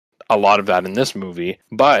get a lot of that in this movie,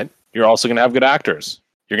 but you're also going to have good actors.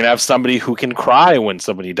 You're going to have somebody who can cry when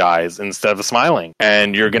somebody dies instead of smiling.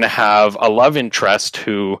 And you're going to have a love interest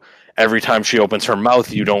who every time she opens her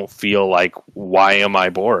mouth, you don't feel like, why am I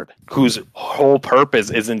bored? Whose whole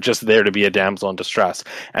purpose isn't just there to be a damsel in distress.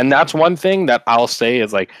 And that's one thing that I'll say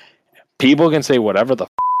is like, people can say whatever the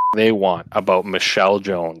they want about Michelle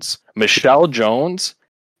Jones. Michelle Jones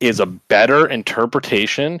is a better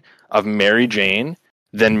interpretation of Mary Jane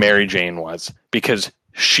than Mary Jane was because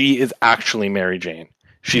she is actually Mary Jane.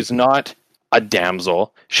 She's not a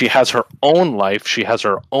damsel. She has her own life. She has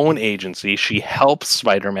her own agency. She helps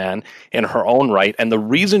Spider-Man in her own right. And the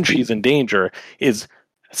reason she's in danger is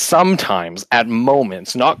sometimes, at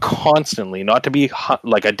moments, not constantly, not to be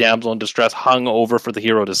like a damsel in distress hung over for the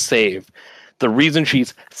hero to save. The reason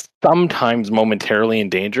she's sometimes momentarily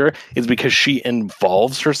in danger is because she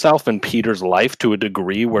involves herself in Peter's life to a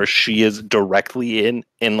degree where she is directly in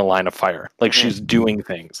the line of fire. Like she's doing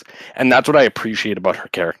things. And that's what I appreciate about her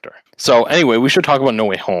character. So anyway, we should talk about No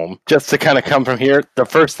Way Home. Just to kind of come from here, the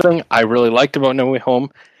first thing I really liked about No Way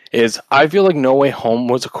Home is I feel like No Way Home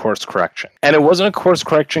was a course correction. And it wasn't a course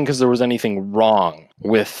correction because there was anything wrong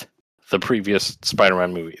with the previous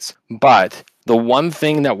Spider-Man movies. But the one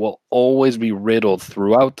thing that will always be riddled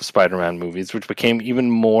throughout the Spider-Man movies, which became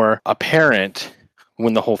even more apparent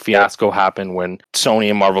when the whole fiasco happened, when Sony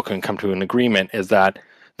and Marvel couldn't come to an agreement, is that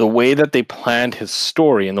the way that they planned his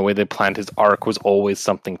story and the way they planned his arc was always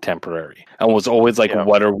something temporary. And was always like,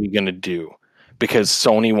 what are we going to do? Because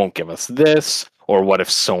Sony won't give us this, or what if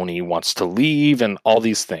Sony wants to leave, and all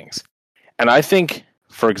these things. And I think,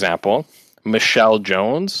 for example, Michelle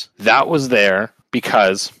Jones, that was there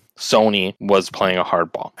because Sony was playing a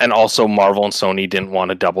hardball. And also Marvel and Sony didn't want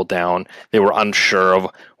to double down. They were unsure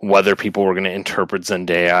of whether people were going to interpret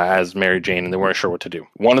Zendaya as Mary Jane, and they weren't sure what to do.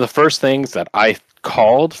 One of the first things that I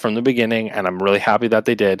called from the beginning, and I'm really happy that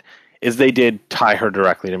they did, is they did tie her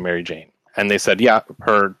directly to Mary Jane. And they said, yeah,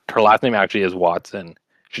 her last name actually is Watson.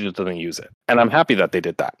 She just doesn't use it. And I'm happy that they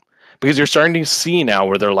did that. Because you're starting to see now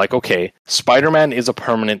where they're like, okay, Spider-Man is a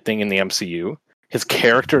permanent thing in the MCU. His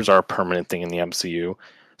characters are a permanent thing in the MCU.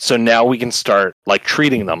 So now we can start like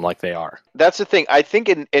treating them like they are. That's the thing. I think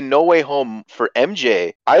in No Way Home for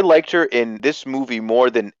MJ, I liked her in this movie more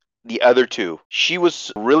than the other two. She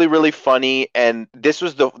was really, really funny, and this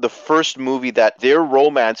was the first movie that their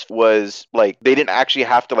romance was like, they didn't actually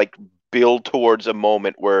have to like build towards a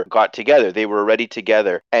moment where got together. They were already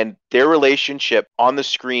together, and their relationship on the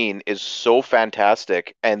screen is so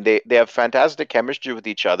fantastic, and they have fantastic chemistry with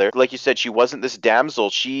each other. Like you said, she wasn't this damsel.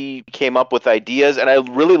 She came up with ideas, and I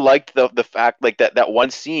really liked the fact like that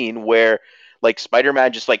one scene where like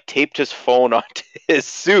Spider-Man just like taped his phone onto his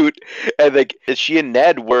suit, and like she and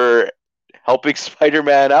Ned were helping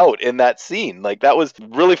Spider-Man out in that scene. Like that was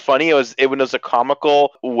really funny. It was a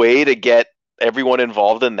comical way to get everyone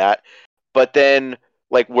involved in that. But then,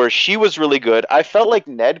 like, where she was really good, I felt like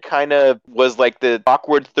Ned kind of was like the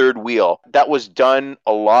awkward third wheel. That was done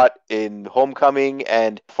a lot in Homecoming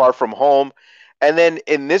and Far From Home. And then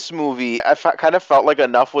in this movie, I kind of felt like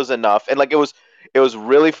enough was enough. And like it was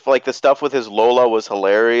really like the stuff with his Lola was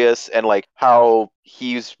hilarious, and like how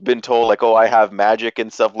he's been told like, oh, I have magic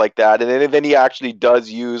and stuff like that. And then he actually does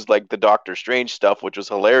use like the Doctor Strange stuff, which was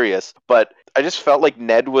hilarious. But I just felt like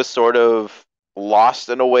Ned was sort of lost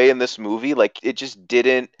in a way in this movie. Like it just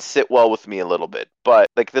didn't sit well with me a little bit. But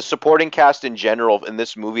like the supporting cast in general in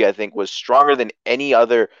this movie, I think was stronger than any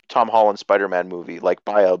other Tom Holland Spider-Man movie, like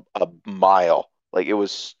by a mile. Like it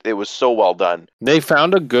was so well done. They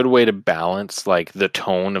found a good way to balance like the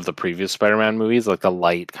tone of the previous Spider-Man movies, like the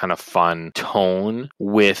light kind of fun tone,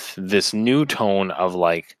 with this new tone of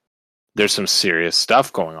like there's some serious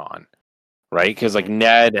stuff going on, right? Because like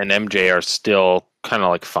Ned and MJ are still kind of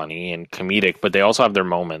like funny and comedic, but they also have their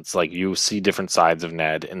moments. Like you see different sides of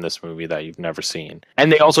Ned in this movie that you've never seen.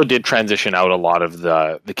 And they also did transition out a lot of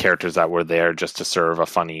the characters that were there just to serve a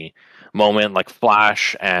funny moment, like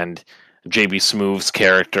Flash and JB Smooth's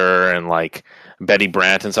character and like Betty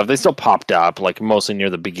Brant and stuff. They still popped up like mostly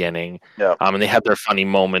near the beginning. Yeah. And they had their funny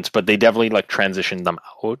moments, but they definitely like transitioned them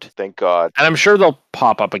out. Thank God. And I'm sure they'll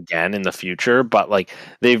pop up again in the future, but like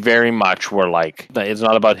they very much were like, it's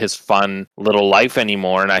not about his fun little life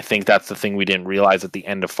anymore. And I think that's the thing we didn't realize at the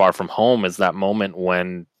end of Far From Home, is that moment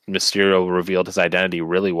when Mysterio revealed his identity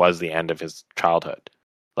really was the end of his childhood.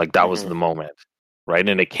 Like that was the moment. Right,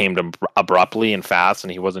 and it came to abruptly and fast,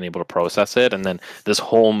 and he wasn't able to process it. And then this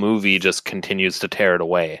whole movie just continues to tear it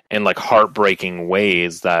away in like heartbreaking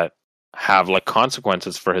ways that have like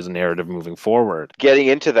consequences for his narrative moving forward. Getting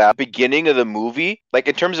into that beginning of the movie, like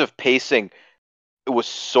in terms of pacing, it was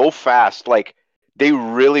so fast. Like they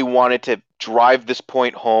really wanted to drive this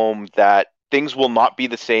point home that things will not be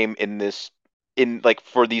the same in like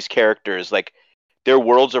for these characters. Like their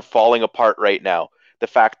worlds are falling apart right now. The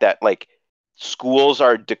fact that like schools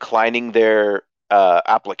are declining their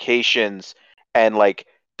applications, and like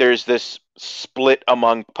there's this split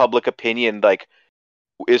among public opinion. Like,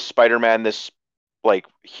 is Spider-Man this, like,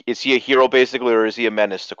 is he a hero basically, or is he a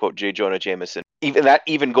menace, to quote J. Jonah Jameson? Even that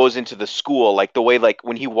even goes into the school, like the way like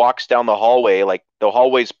when he walks down the hallway, like the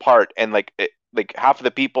hallways part, and like like half of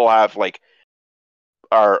the people have like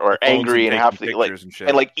are angry, and half the, like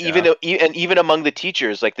and like even among the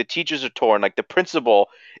teachers, like the teachers are torn. Like the principal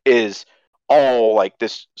is all like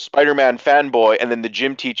this Spider-Man fanboy, and then the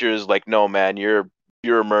gym teacher is like, no man, you're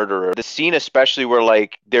a murderer. The scene especially where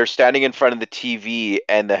like they're standing in front of the TV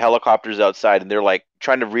and the helicopter's outside, and they're like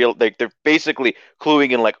trying to like they're basically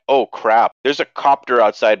cluing in like, oh crap, there's a copter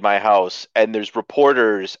outside my house, and there's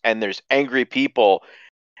reporters and there's angry people.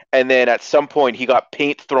 And then at some point he got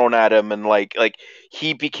paint thrown at him, and like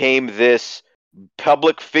he became this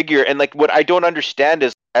public figure. And like what I don't understand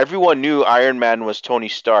is everyone knew Iron Man was Tony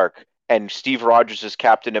Stark, and Steve Rogers is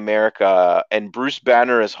Captain America, and Bruce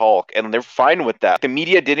Banner is Hulk, and they're fine with that. The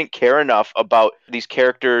media didn't care enough about these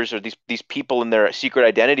characters or these people and their secret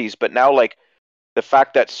identities, but now like the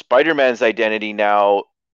fact that Spider-Man's identity now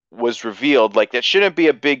was revealed, like that shouldn't be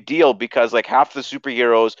a big deal, because like half the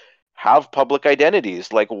superheroes have public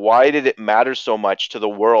identities. Like, why did it matter so much to the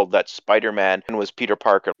world that Spider-Man was Peter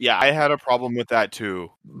Parker? Yeah, I had a problem with that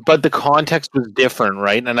too. But the context was different,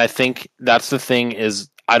 right? And I think that's the thing is,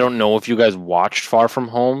 I don't know if you guys watched Far From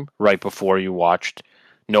Home right before you watched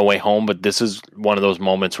No Way Home, but this is one of those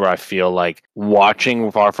moments where I feel like watching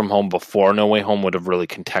Far From Home before No Way Home would have really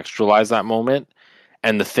contextualized that moment.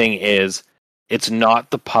 And the thing is, it's not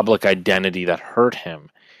the public identity that hurt him.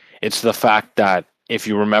 It's the fact that, if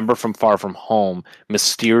you remember from Far From Home,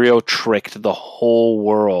 Mysterio tricked the whole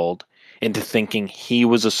world into thinking he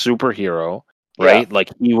was a superhero, right? Yeah. Like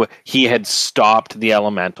he had stopped the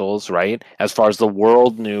elementals, right? As far as the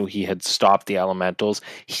world knew, he had stopped the elementals.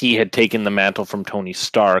 He had taken the mantle from Tony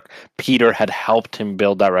Stark. Peter had helped him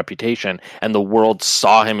build that reputation, and the world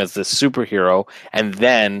saw him as this superhero, and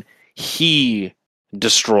then he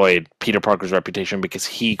destroyed Peter Parker's reputation because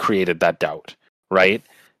he created that doubt, right?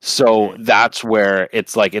 So that's where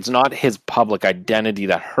it's like, it's not his public identity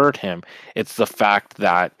that hurt him. It's the fact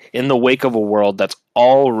that in the wake of a world that's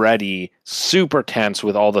already super tense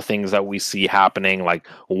with all the things that we see happening, like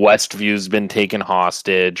Westview's been taken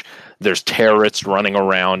hostage, there's terrorists running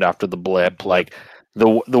around after the blip, like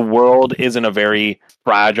the world is in a very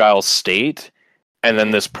fragile state. And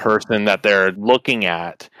then this person that they're looking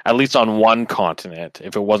at least on one continent,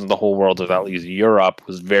 if it wasn't the whole world, or at least Europe,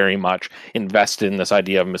 was very much invested in this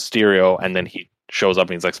idea of Mysterio. And then he shows up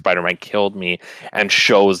and he's like, Spider-Man killed me, and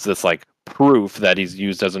shows this like proof that he's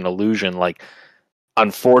used as an illusion. Like,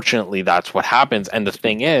 unfortunately, that's what happens. And the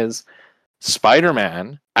thing is,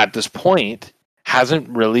 Spider-Man at this point hasn't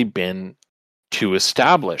really been too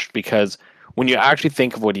established, because when you actually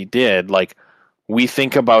think of what he did, like, we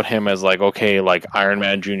think about him as like, okay, like Iron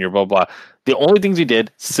Man Jr., blah, blah. The only things he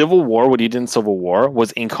did, Civil War, what he did in Civil War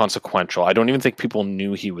was inconsequential. I don't even think people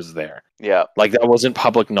knew he was there. Yeah. Like, that wasn't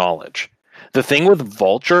public knowledge. The thing with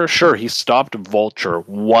Vulture, sure, he stopped Vulture,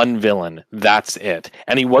 one villain. That's it.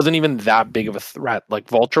 And he wasn't even that big of a threat. Like,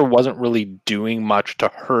 Vulture wasn't really doing much to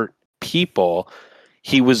hurt people.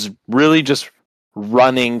 He was really just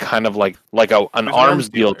running kind of like an arms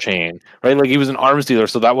deal chain, right? Like, he was an arms dealer,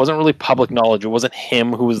 so that wasn't really public knowledge. It wasn't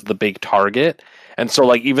him who was the big target. And so,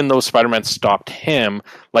 like, even though Spider-Man stopped him,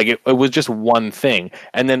 like, it was just one thing.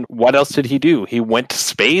 And then what else did he do? He went to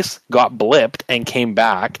space, got blipped, and came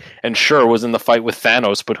back, and sure, was in the fight with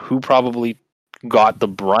Thanos, but who probably got the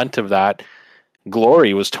brunt of that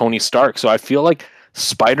glory was Tony Stark. So I feel like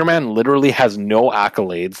Spider-Man literally has no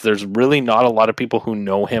accolades. There's really not a lot of people who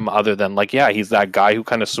know him other than, like, yeah, he's that guy who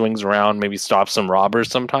kind of swings around, maybe stops some robbers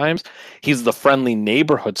sometimes. He's the friendly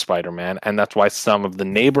neighborhood Spider-Man, and that's why some of the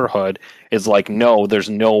neighborhood is like, no, there's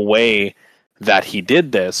no way that he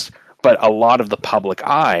did this. But a lot of the public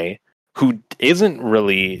eye, who isn't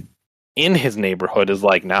really in his neighborhood, is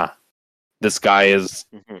like, nah, this guy is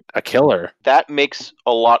a killer. That makes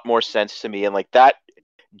a lot more sense to me, and like that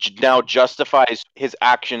now justifies his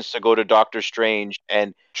actions to go to Doctor Strange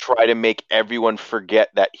and try to make everyone forget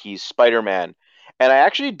that he's Spider-Man. And I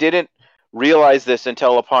actually didn't realize this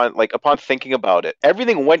until upon thinking about it.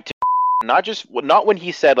 Everything went to not when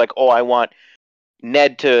he said like, "Oh, I want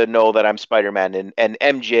Ned to know that I'm Spider-Man and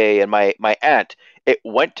MJ and my aunt." It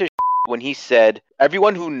went to when he said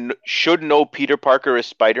everyone who should know Peter Parker as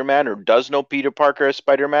Spider-Man or does know Peter Parker as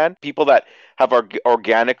Spider-Man, people that have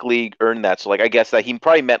organically earned that. So, like, I guess that he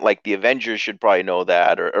probably meant like the Avengers should probably know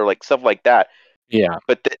that or like stuff like that. Yeah.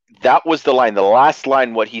 But that was the line. The last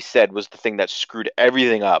line, what he said, was the thing that screwed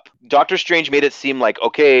everything up. Doctor Strange made it seem like,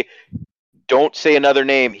 okay, don't say another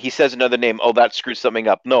name. He says another name. Oh, that screwed something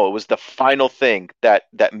up. No, it was the final thing that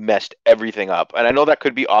messed everything up. And I know that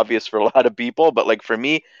could be obvious for a lot of people, but like for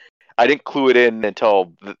me, I didn't clue it in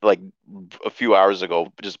until like a few hours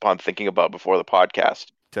ago, just upon thinking about it before the podcast.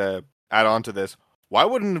 To add on to this, why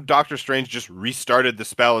wouldn't Doctor Strange just restarted the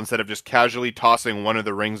spell instead of just casually tossing one of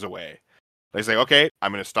the rings away? They say, okay,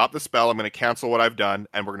 I'm going to stop the spell, I'm going to cancel what I've done,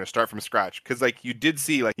 and we're going to start from scratch. Because, like, you did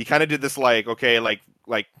see, like, he kind of did this, like, okay, like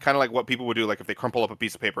kind of like what people would do, like, if they crumple up a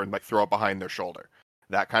piece of paper and, like, throw it behind their shoulder.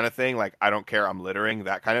 That kind of thing, like, I don't care, I'm littering,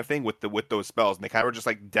 that kind of thing with those spells. And they kind of were just,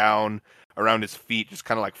 like, down around his feet, just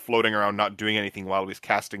kind of, like, floating around, not doing anything while he was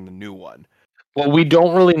casting the new one. Well, we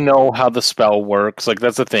don't really know how the spell works. Like,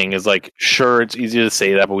 that's the thing, is like, sure, it's easy to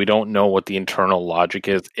say that, but we don't know what the internal logic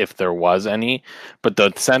is, if there was any. But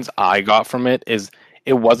the sense I got from it is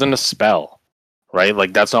it wasn't a spell, right?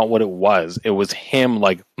 Like, that's not what it was. It was him,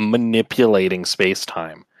 like, manipulating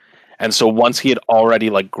space-time. And so once he had already,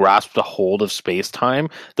 like, grasped a hold of space-time,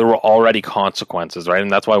 there were already consequences, right? And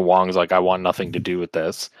that's why Wong's like, I want nothing to do with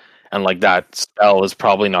this. And, like, that spell is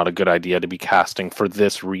probably not a good idea to be casting for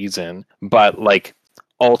this reason. But, like,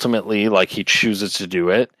 ultimately, like, he chooses to do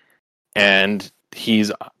it. And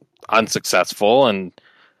he's unsuccessful. And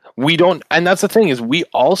we don't... And that's the thing, is we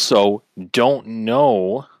also don't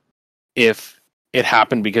know if it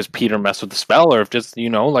happened because Peter messed with the spell, or if just, you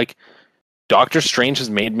know, like, Doctor Strange has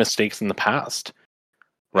made mistakes in the past.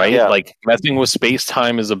 Right? Yeah. Like, messing with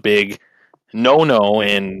space-time is a big no-no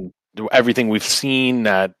in everything we've seen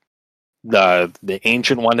that the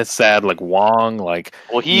ancient one has said, like Wong, like,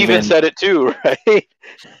 well, he even said it too, right?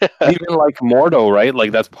 Even like Mordo, right?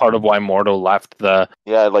 Like, that's part of why Mordo left the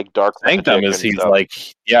like dark sanctum, is he's stuff. like,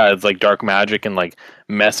 yeah, it's like dark magic and like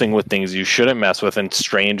messing with things you shouldn't mess with. And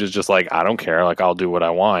Strange is just like, I don't care, like, I'll do what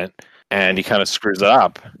I want, and he kind of screws it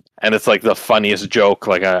up. And it's like the funniest joke.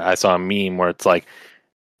 Like, I saw a meme where it's like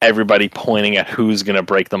everybody pointing at who's gonna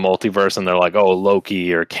break the multiverse, and they're like, oh,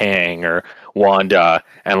 Loki or Kang or Wanda,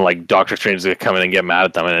 and like Doctor Strange is gonna come in and get mad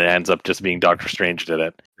at them, and it ends up just being Doctor Strange did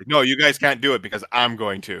it. No, you guys can't do it because I'm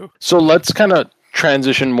going to. So let's kind of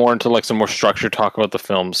transition more into like some more structured talk about the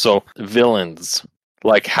film. So villains,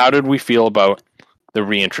 like, how did we feel about the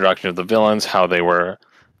reintroduction of the villains, how they were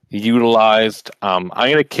utilized? I'm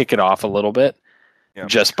gonna kick it off a little bit,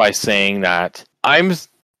 just by saying that I'm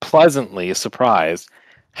pleasantly surprised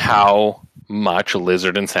how much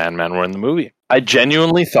Lizard and Sandman were in the movie. I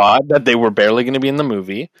genuinely thought that they were barely going to be in the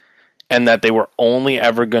movie, and that they were only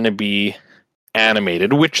ever going to be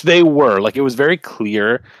animated, which they were. Like, it was very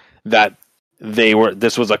clear that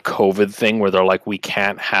this was a COVID thing where they're like, we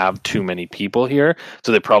can't have too many people here.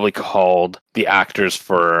 So they probably called the actors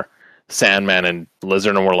for Sandman and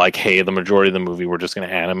Lizard and were like, hey, the majority of the movie, we're just going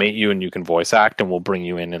to animate you and you can voice act and we'll bring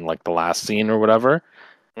you in like the last scene or whatever.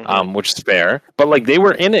 Which is fair. But like they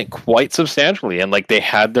were in it quite substantially and like they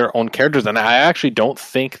had their own characters. And I actually don't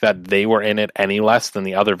think that they were in it any less than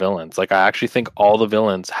the other villains. Like I actually think all the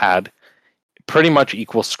villains had pretty much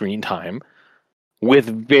equal screen time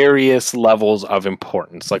with various levels of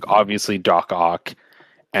importance. Like obviously Doc Ock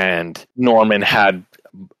and Norman had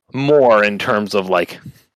more in terms of like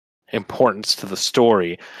importance to the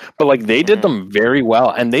story, but like they did them very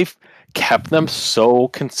well and they've kept them so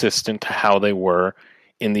consistent to how they were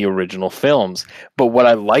in the original films. But what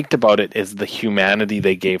I liked about it is the humanity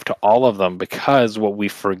they gave to all of them, because what we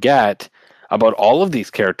forget about all of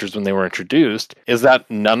these characters when they were introduced is that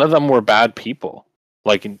none of them were bad people.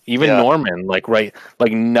 Like even Norman, like right,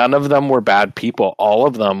 like none of them were bad people. All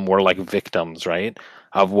of them were like victims, right,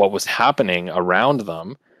 of what was happening around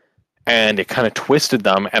them, and it kind of twisted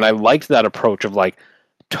them. And I liked that approach of like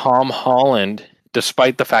Tom Holland,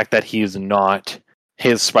 despite the fact that he is not,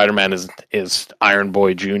 his Spider-Man is Iron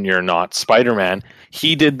Boy Jr., not Spider-Man.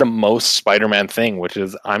 He did the most Spider-Man thing, which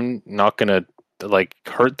is I'm not gonna like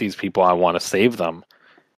hurt these people. I want to save them.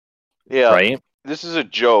 Yeah. Right. This is a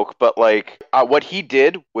joke, but like what he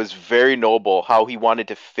did was very noble. How he wanted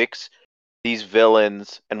to fix these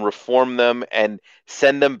villains and reform them and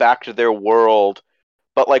send them back to their world.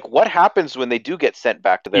 But like, what happens when they do get sent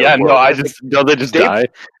back to their world? They just die.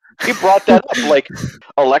 He brought that up. Like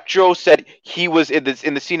Electro said, he was in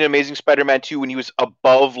the scene in Amazing Spider-Man 2 when he was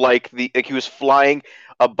above he was flying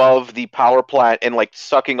above the power plant and like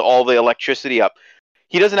sucking all the electricity up.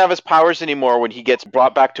 He doesn't have his powers anymore when he gets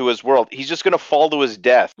brought back to his world. He's just going to fall to his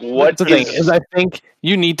death. What the thing is, I think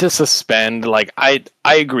you need to suspend. Like, I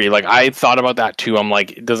agree. Like, I thought about that too. I'm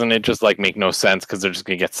like, doesn't it just like make no sense because they're just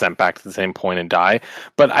going to get sent back to the same point and die?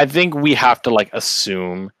 But I think we have to like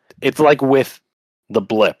assume it's like with the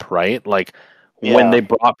blip, right? Like when they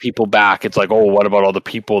brought people back, it's like, oh, what about all the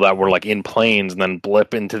people that were like in planes and then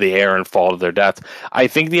blip into the air and fall to their deaths? I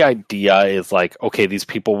think the idea is like, okay, these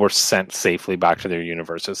people were sent safely back to their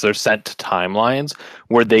universes. They're sent to timelines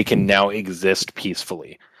where they can now exist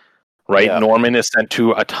peacefully, right? Yeah. Norman is sent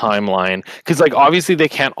to a timeline because like obviously they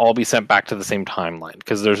can't all be sent back to the same timeline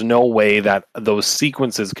because there's no way that those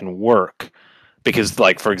sequences can work. Because,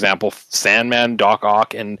 like, for example, Sandman, Doc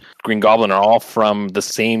Ock, and Green Goblin are all from the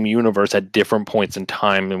same universe at different points in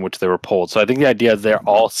time in which they were pulled. So I think the idea is they're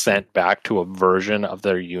all sent back to a version of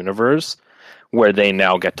their universe where they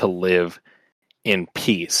now get to live in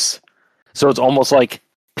peace. So it's almost like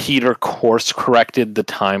Peter course-corrected the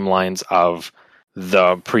timelines of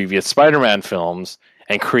the previous Spider-Man films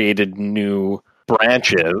and created new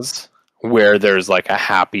branches where there's, like, a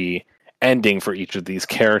happy ending for each of these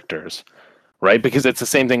characters. Right, because it's the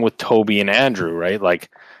same thing with Toby and Andrew, right?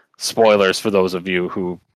 Like, spoilers for those of you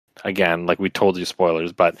who, again, like we told you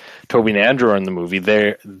spoilers, but Toby and Andrew are in the movie.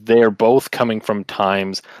 They're both coming from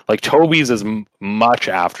times like Toby's is much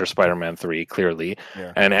after Spider-Man 3, clearly,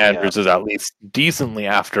 and Andrew's is at least decently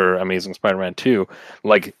after Amazing Spider-Man 2.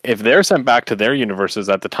 Like, if they're sent back to their universes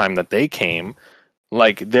at the time that they came,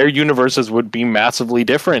 like their universes would be massively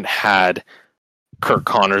different had Kirk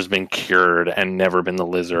Connors been cured and never been the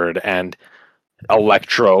Lizard, and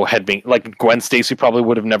Electro had been like Gwen Stacy probably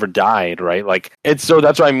would have never died, right? Like it's so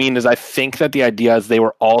that's what I mean is I think that the idea is they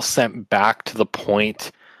were all sent back to the point,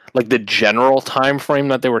 like the general time frame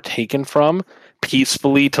that they were taken from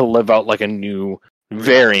peacefully to live out like a new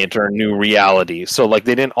variant or a new reality. So like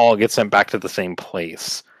they didn't all get sent back to the same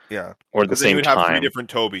place. Yeah. Or the same time. You would have 3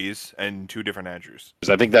 different Tobys and 2 different Andrews.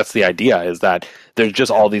 I think that's the idea is that there's just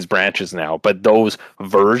all these branches now, but those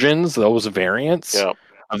versions, those variants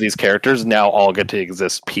of these characters now all get to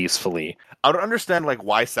exist peacefully. I don't understand like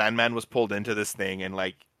why Sandman was pulled into this thing and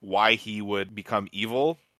like why he would become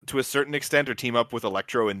evil to a certain extent or team up with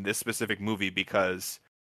Electro in this specific movie because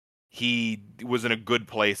he was in a good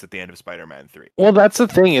place at the end of Spider-Man 3. Well, that's the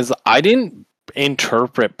thing is I didn't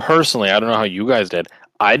interpret personally, I don't know how you guys did,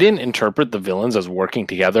 I didn't interpret the villains as working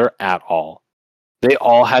together at all. They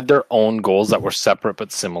all had their own goals that were separate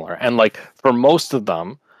but similar. And like for most of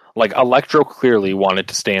them, like Electro clearly wanted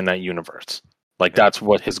to stay in that universe. Like that's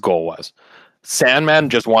what his goal was. Sandman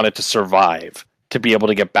just wanted to survive to be able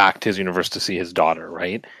to get back to his universe to see his daughter,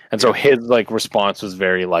 right? And so his like response was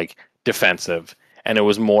very like defensive. And it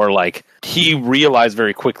was more like he realized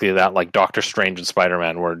very quickly that like Doctor Strange and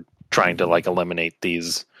Spider-Man were trying to like eliminate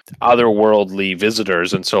these otherworldly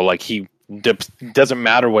visitors. And so like he doesn't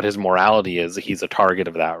matter what his morality is, he's a target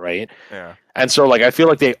of that, right? Yeah. And so like I feel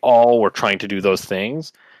like they all were trying to do those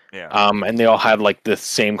things. Yeah. And they all had like the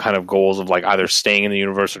same kind of goals of like either staying in the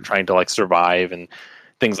universe or trying to like survive and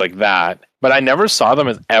things like that. But I never saw them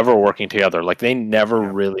as ever working together. Like they never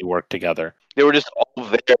really worked together. They were just all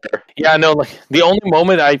there. Yeah, no, like the only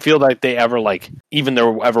moment I feel like they ever like even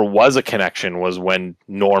there ever was a connection was when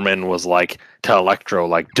Norman was like to Electro,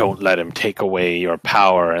 like, don't let him take away your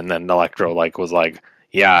power, and then Electro like was like,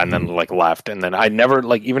 yeah, and then like left. And then I never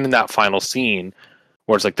like even in that final scene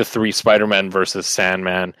where it's like the three Spider-Man versus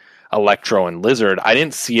Sandman, Electro, and Lizard, I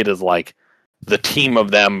didn't see it as like the team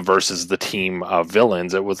of them versus the team of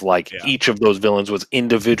villains. It was like each of those villains was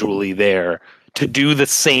individually there to do the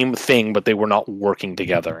same thing, but they were not working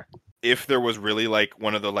together. If there was really like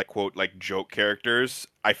one of the like quote like joke characters,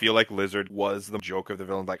 I feel like Lizard was the joke of the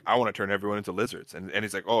villain. Like, I want to turn everyone into lizards, and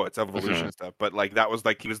he's like, oh, it's evolution and stuff. But like that was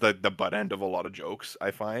like he was the butt end of a lot of jokes,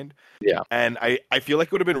 I find. Yeah. And I feel like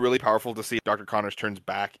it would have been really powerful to see Dr. Connors turns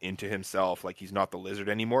back into himself, like he's not the lizard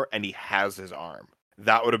anymore, and he has his arm.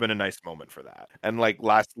 That would have been a nice moment for that. And like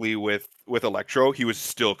lastly with Electro, he was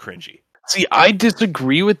still cringy. See, I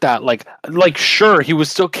disagree with that. Like sure, he was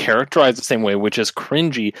still characterized the same way, which is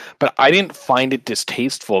cringy, but I didn't find it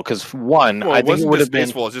distasteful because one, I think it would have been.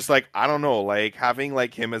 It's just like, I don't know, like having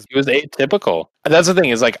like him as he was atypical. That's the thing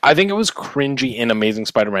is like I think it was cringy in Amazing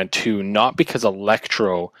Spider-Man 2, not because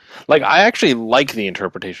Electro. Like I actually like the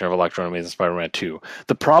interpretation of Electro in Amazing Spider-Man 2.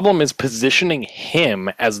 The problem is positioning him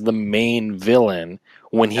as the main villain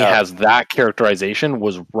when he has that characterization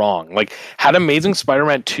was wrong. Like, had Amazing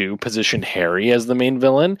Spider-Man 2 positioned Harry as the main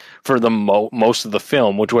villain for the most of the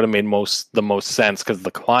film, which would have made the most sense because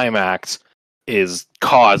the climax is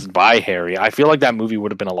caused by Harry, I feel like that movie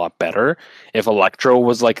would have been a lot better if Electro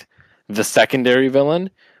was like the secondary villain,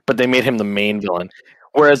 but they made him the main villain.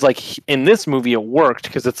 Whereas like in this movie it worked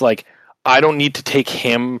because it's like I don't need to take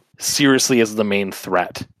him seriously as the main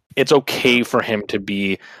threat. It's okay for him to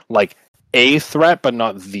be like a threat, but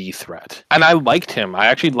not the threat. And I liked him. I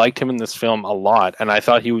actually liked him in this film a lot, and I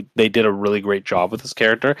thought they did a really great job with his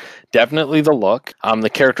character. Definitely the look. The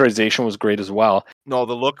characterization was great as well. No,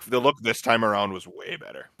 the look this time around was way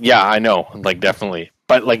better. Yeah, I know. Like definitely.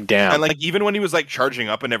 But like damn. And like even when he was like charging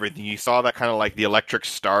up and everything, you saw that kind of like the electric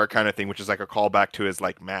star kind of thing, which is like a callback to his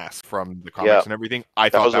like mask from the comics and everything. I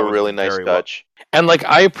thought that was a really nice touch. And like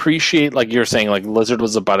I appreciate, like you're saying, like Lizard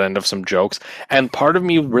was the butt end of some jokes, and part of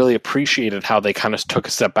me really appreciated how they kind of took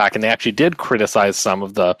a step back and they actually did criticize some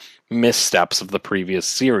of the missteps of the previous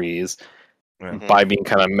series by being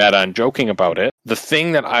kind of meta and joking about it. The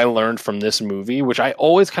thing that I learned from this movie, which I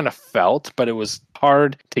always kind of felt, but it was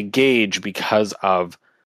hard to gauge because of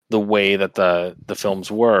the way that the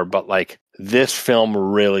films were, but like this film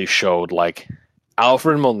really showed like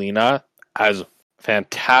Alfred Molina, as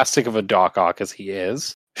fantastic of a Doc Ock as he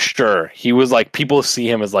is, sure, he was like, people see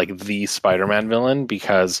him as like the Spider-Man villain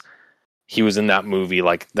because he was in that movie,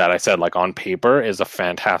 like that I said, like on paper is a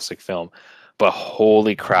fantastic film, but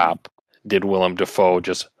holy crap, did Willem Dafoe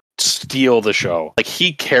just steal the show. Like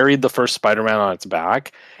he carried the first Spider-Man on its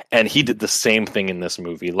back, and he did the same thing in this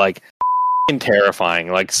movie. Like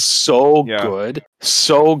terrifying, like so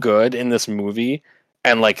good in this movie,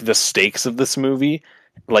 and like the stakes of this movie,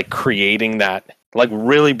 like creating that, like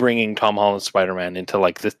really bringing Tom Holland's Spider-Man into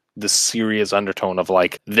like the serious undertone of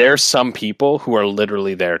like there's some people who are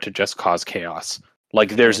literally there to just cause chaos.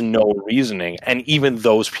 Like there's no reasoning, and even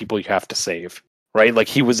those people you have to save, right? Like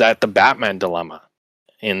he was at the Batman dilemma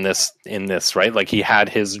in this, right? Like he had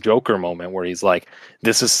his Joker moment where he's like,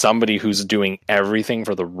 this is somebody who's doing everything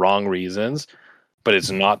for the wrong reasons, but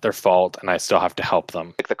it's not their fault and I still have to help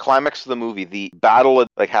them. Like the climax of the movie, the battle at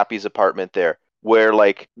like Happy's apartment there, where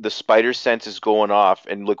like the spider sense is going off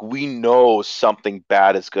and like we know something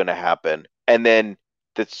bad is going to happen, and then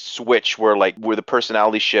the switch where the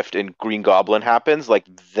personality shift in Green Goblin happens, like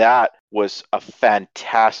that was a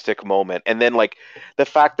fantastic moment. And then like the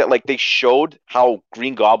fact that like they showed how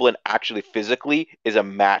Green Goblin actually physically is a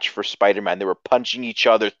match for Spider-Man. They were punching each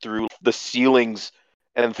other through the ceilings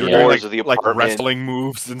and floors of the apartment, like wrestling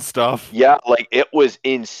moves and stuff. Yeah, like it was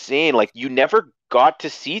insane. Like you never got to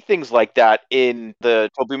see things like that in the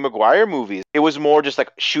Tobey Maguire movies. It was more just like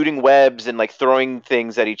shooting webs and like throwing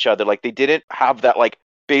things at each other. Like they didn't have that like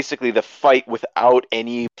basically the fight without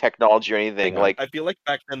any technology or anything. Like I feel like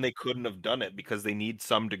back then they couldn't have done it because they need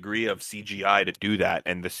some degree of CGI to do that,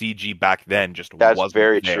 and the CG back then just wasn't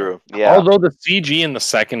very there. true. Yeah. Although the CG in the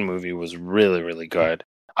second movie was really, really good.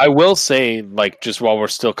 I will say, like, just while we're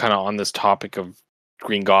still kind of on this topic of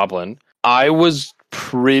Green Goblin, I was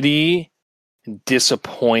pretty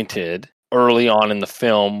disappointed early on in the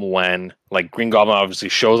film when like Green Goblin obviously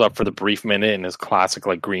shows up for the brief minute in his classic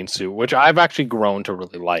like green suit, which I've actually grown to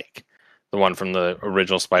really like, the one from the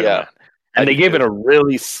original Spider-Man. I And they do gave too. it a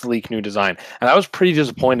really sleek new design. And I was pretty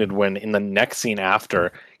disappointed when in the next scene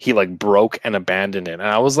after he like broke and abandoned it. And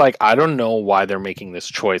I was like, I don't know why they're making this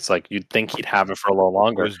choice. Like you'd think he'd have it for a little It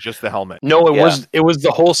longer. was just the helmet. No, it Yeah. was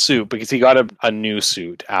the whole suit because he got a new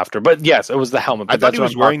suit after. But yes, it was the helmet. But I thought that's he what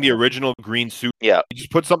was I'm wearing talking the about. original green suit. Yeah. He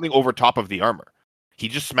just put something over top of the armor. He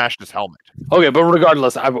just smashed his helmet. Okay, but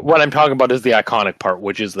regardless, what I'm talking about is the iconic part,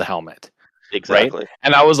 which is the helmet. Exactly.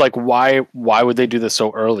 And I was like, why would they do this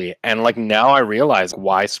so early? And like now I realize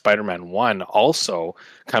why Spider-Man 1 also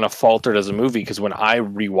kind of faltered as a movie, because when I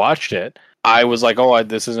rewatched it, I was like, oh,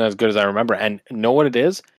 this isn't as good as I remember. And know what it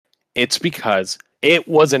is? It's because it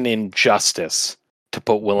was an injustice to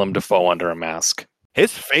put Willem Dafoe under a mask.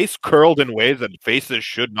 His face curled in ways that faces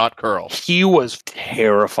should not curl. He was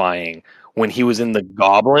terrifying when he was in the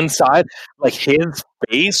goblin side. Like his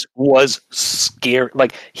face was scary.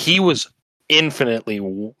 Like he was infinitely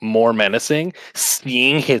more menacing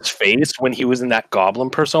seeing his face when he was in that goblin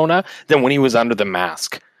persona than when he was under the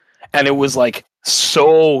mask. And it was like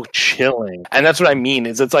so chilling. And that's what I mean,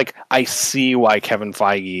 is it's like I see why Kevin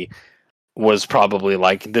Feige was probably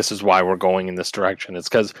like, this is why we're going in this direction. It's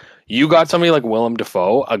because you got somebody like Willem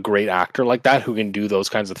Dafoe, a great actor like that, who can do those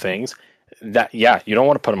kinds of things. That, yeah, you don't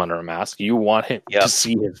want to put him under a mask. You want him to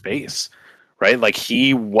see his face, right? Like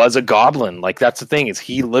he was a goblin. Like that's the thing, is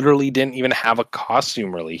he literally didn't even have a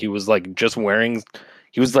costume really. He was like just wearing,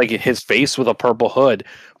 he was like his face with a purple hood,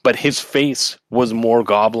 but his face was more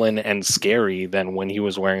goblin and scary than when he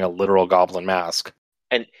was wearing a literal goblin mask.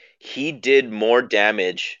 And he did more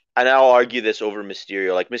damage. And I'll argue this over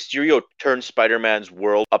Mysterio. Like Mysterio turned Spider-Man's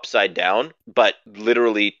world upside down, but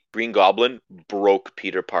literally Green Goblin broke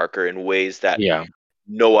Peter Parker in ways that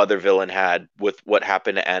no other villain had with what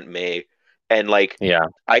happened to Aunt May. And like,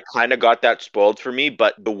 I kind of got that spoiled for me,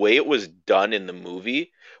 but the way it was done in the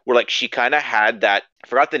movie, where like she kind of had that, I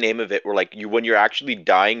forgot the name of it, where like when you're actually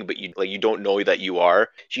dying, but you don't know that you are.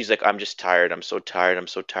 She's like, I'm just tired. I'm so tired. I'm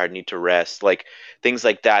so tired. I need to rest. Like things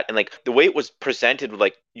like that. And like the way it was presented,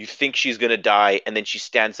 like you think she's gonna die, and then she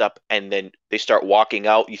stands up, and then they start walking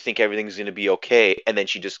out. You think everything's gonna be okay, and then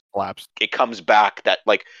she just collapsed. It comes back, that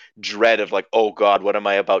like dread of like, oh God, what am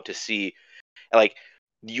I about to see? And like,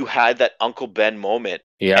 you had that Uncle Ben moment.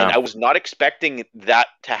 And I was not expecting that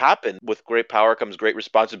to happen. With great power comes great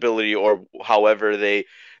responsibility, or however they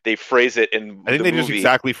phrase it in I think the they just movie.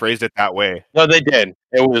 exactly phrased it that way. No, they did.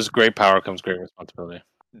 It was great power comes great responsibility.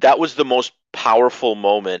 That was the most powerful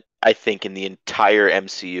moment, I think, in the entire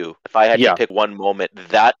MCU. If I had to pick one moment,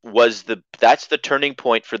 that's the turning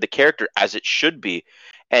point for the character, as it should be.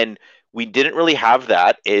 And we didn't really have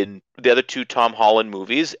that in the other two Tom Holland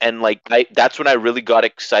movies, and like that's when I really got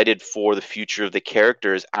excited for the future of the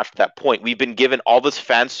characters. After that point, we've been given all this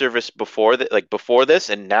fan service before this,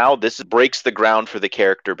 and now this breaks the ground for the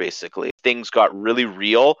character. Basically, things got really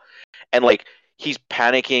real, and like he's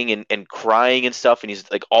panicking and crying and stuff, and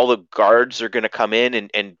he's like, all the guards are gonna come in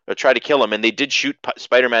and try to kill him, and they did shoot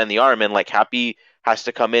Spider-Man in the arm, and like Happy has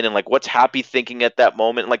to come in, and like what's Happy thinking at that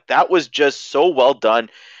moment? Like that was just so well done.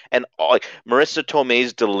 And like Marissa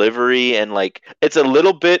Tomei's delivery, and like it's a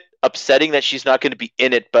little bit upsetting that she's not going to be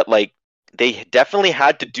in it, but like they definitely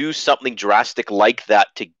had to do something drastic like that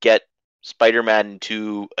to get Spider-Man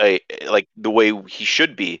to like the way he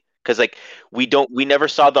should be, because like we never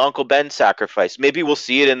saw the Uncle Ben sacrifice. Maybe we'll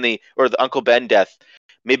see it in the Uncle Ben death.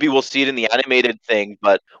 Maybe we'll see it in the animated thing,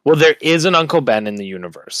 but well, there is an Uncle Ben in the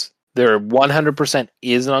universe. There 100%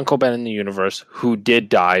 is an Uncle Ben in the universe who did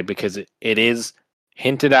die, because it is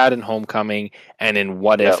hinted at in Homecoming, and in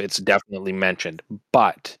What If it's definitely mentioned.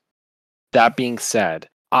 But that being said,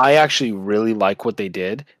 I actually really like what they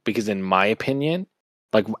did, because in my opinion,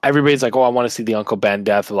 like everybody's like, oh, I want to see the Uncle Ben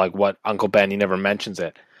death, or like what Uncle Ben, he never mentions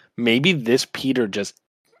it. Maybe this Peter just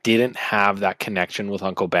didn't have that connection with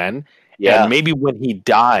Uncle Ben. And maybe when he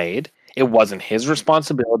died, it wasn't his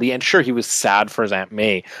responsibility. And sure, he was sad for his Aunt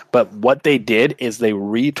May, but what they did is they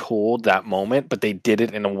retold that moment, but they did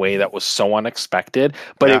it in a way that was so unexpected,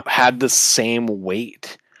 but it had the same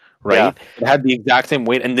weight, right? It had the exact same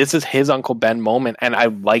weight, and this is his Uncle Ben moment, and I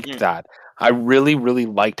liked that. I really, really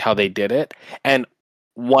liked how they did it. And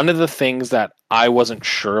one of the things that I wasn't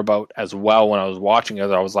sure about as well when I was watching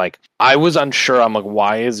it, I was like, I was unsure. I'm like,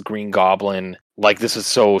 why is Green Goblin, like, this is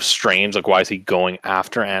so strange. Like, why is he going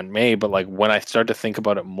after Aunt May? But like, when I start to think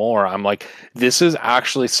about it more, I'm like, this is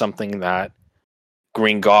actually something that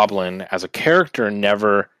Green Goblin as a character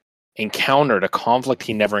never encountered, a conflict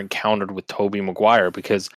he never encountered with Tobey Maguire,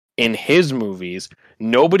 because in his movies,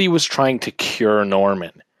 nobody was trying to cure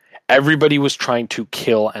Norman. Everybody was trying to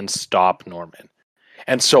kill and stop Norman.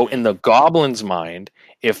 And so in the Goblin's mind,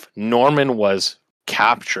 if Norman was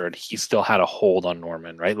captured, he still had a hold on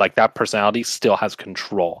Norman, right? Like that personality still has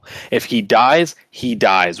control. If he dies,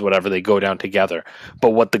 whatever, they go down together.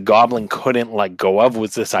 But what the Goblin couldn't let go of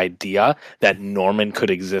was this idea that Norman could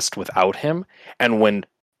exist without him. And when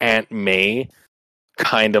Aunt May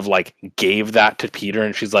kind of like gave that to Peter,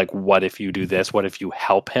 and she's like, what if you do this? What if you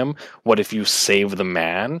help him? What if you save the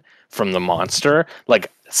man from the monster? Like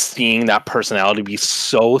seeing that personality be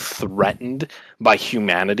so threatened by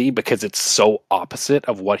humanity because it's so opposite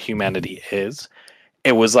of what humanity is.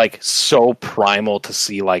 It was like so primal to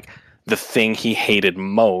see like the thing he hated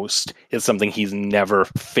most is something he's never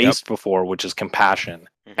faced before, which is compassion.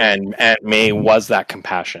 And Aunt May was that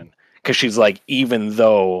compassion, because she's like, even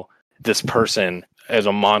though this person is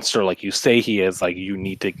a monster like you say he is, like you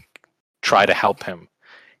need to try to help him.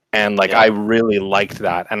 And like I really liked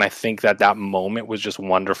that, and I think that that moment was just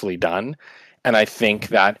wonderfully done. And I think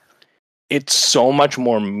that it's so much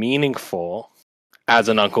more meaningful as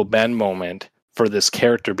an Uncle Ben moment for this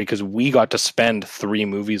character because we got to spend 3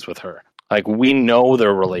 movies with her. Like we know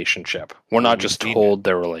their relationship. We're not just told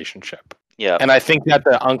their relationship. Yeah. And I think that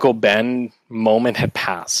the Uncle Ben moment had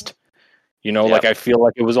passed. You know, like I feel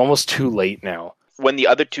like it was almost too late now. When the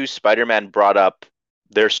other 2 Spider-Man brought up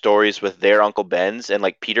their stories with their Uncle Bens, and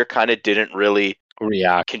like Peter kind of didn't really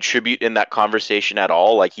contribute in that conversation at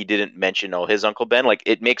all. Like he didn't mention his Uncle Ben. Like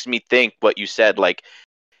it makes me think what you said, like,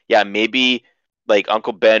 yeah, maybe like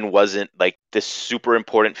Uncle Ben wasn't like this super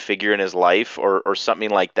important figure in his life or something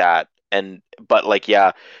like that. But like,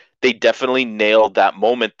 yeah, they definitely nailed that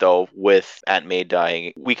moment though with Aunt May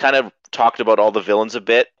dying. We kind of talked about all the villains a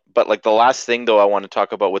bit, but like the last thing though I want to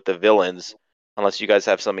talk about with the villains, unless you guys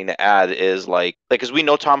have something to add, is like because we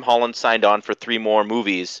know Tom Holland signed on for 3 more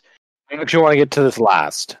movies. I actually want to get to this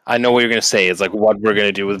last. I know what you're going to say is like what we're going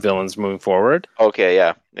to do with villains moving forward. Okay,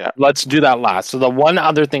 yeah. Let's do that last. So the one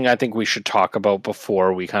other thing I think we should talk about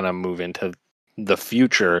before we kind of move into the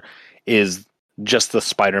future is just the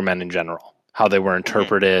Spider-Man in general, how they were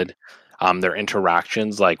interpreted, their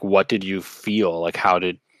interactions. Like, what did you feel? Like, how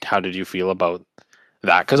did you feel about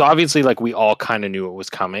that? Because obviously, like, we all kind of knew it was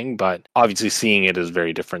coming, but obviously seeing it is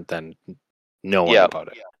very different than knowing about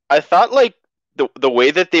it. I thought like the way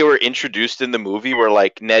that they were introduced in the movie, where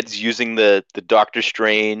like Ned's using the Doctor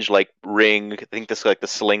Strange like ring, I think this like the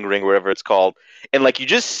sling ring, whatever it's called, and like you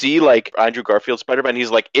just see like Andrew Garfield Spider-Man, he's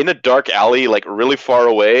like in a dark alley, like really far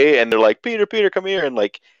away, and they're like, Peter, come here, and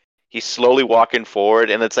like he's slowly walking forward,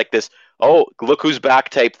 and it's like this, oh, look who's back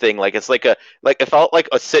type thing. Like it's like it felt like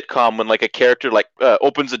a sitcom when like a character like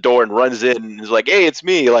opens the door and runs in and is like, hey, it's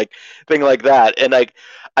me, like thing like that. And like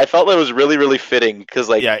I felt that was really, really fitting because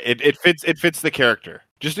like it fits the character.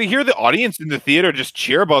 Just to hear the audience in the theater just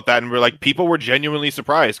cheer about that, and we're like, people were genuinely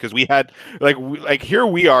surprised because we had like here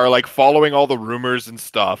we are like following all the rumors and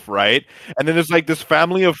stuff, right? And then there's like this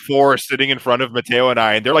family of 4 sitting in front of Matteo and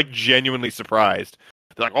I, and they're like genuinely surprised.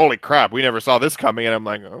 They're like, holy crap, we never saw this coming. And I'm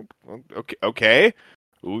like, oh, okay.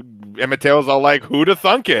 And Mateo's all like, who'd have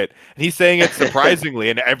thunk it? And he's saying it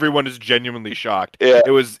surprisingly, and everyone is genuinely shocked. Yeah.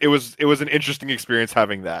 It was an interesting experience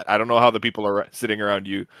having that. I don't know how the people are sitting around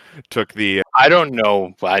you took the. I don't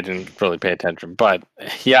know. I didn't really pay attention, but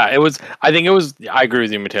yeah, it was. I think it was. I agree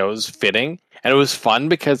with you, Matteo. It was fitting, and it was fun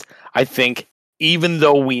because I think even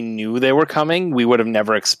though we knew they were coming, we would have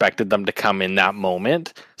never expected them to come in that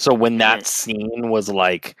moment. So when that scene was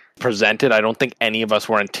like presented, I don't think any of us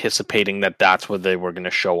were anticipating that that's where they were going to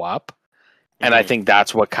show up. And I think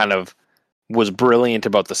that's what kind of was brilliant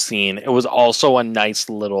about the scene. It was also a nice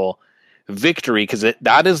little victory because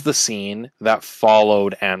that is the scene that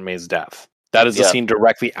followed Aunt May's death. That is the scene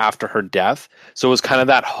directly after her death. So it was kind of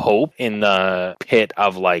that hope in the pit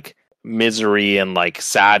of like misery and like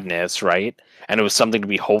sadness, right? And it was something to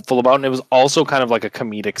be hopeful about. And it was also kind of like a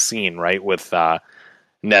comedic scene, right? With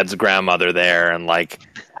Ned's grandmother there and like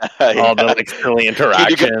all the like silly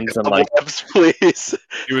interactions and like please.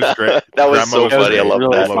 It was great. That was so funny. I love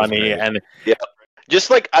really that. Funny. And just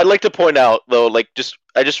like I'd like to point out though, like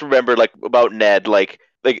I just remembered like about Ned, like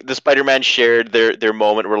the Spider-Man shared their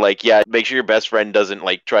moment where like, yeah, make sure your best friend doesn't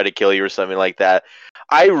like try to kill you or something like that.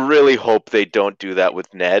 I really hope they don't do that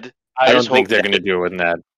with Ned. I don't think they're going to do it with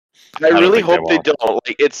Ned. I really hope they don't.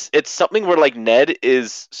 Like it's something where like Ned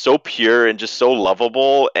is so pure and just so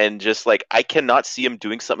lovable, and just like I cannot see him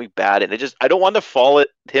doing something bad, and I don't want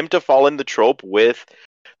him to fall in the trope with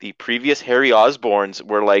the previous Harry Osborns,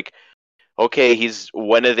 where like, okay,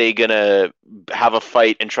 when are they gonna have a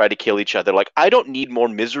fight and try to kill each other? Like I don't need more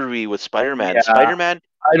misery with Spider-Man. Yeah. Spider-Man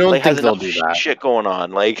I don't Like, has think they'll enough do that. shit going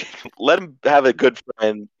on. Like, let him have a good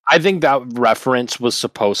friend. I think that reference was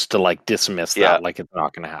supposed to like dismiss Yeah. that, like it's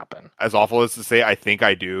not going to happen. As awful as to say, I think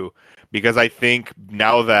I do. Because I think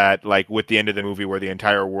now that, like, with the end of the movie where the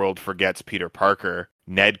entire world forgets Peter Parker,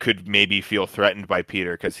 Ned could maybe feel threatened by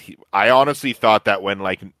Peter. Because I honestly thought that when,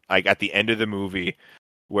 like at the end of the movie,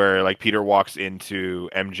 where like Peter walks into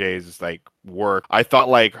MJ's like work, I thought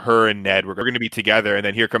like her and Ned were going to be together, and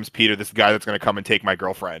then here comes Peter, this guy that's going to come and take my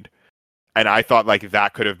girlfriend. And I thought like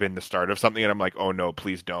that could have been the start of something, and I'm like, oh no,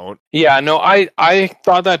 please don't. Yeah, no, I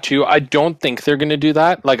thought that too. I don't think they're going to do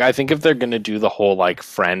that. Like, I think if they're going to do the whole like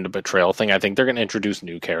friend betrayal thing, I think they're going to introduce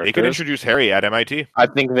new characters. They could introduce Harry at MIT. I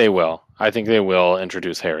think they will. I think they will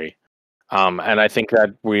introduce Harry. And I think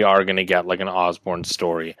that we are going to get like an Osborn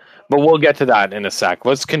story, but we'll get to that in a sec.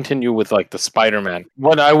 Let's continue with like the Spider-Man.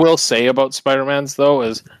 What I will say about Spider-Man's though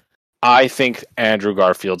is, I think Andrew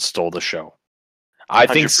Garfield stole the show. I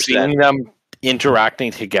think 100%. seeing them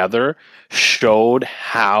interacting together showed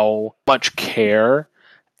how much care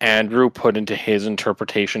Andrew put into his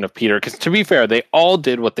interpretation of Peter. Because to be fair, they all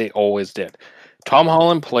did what they always did. Tom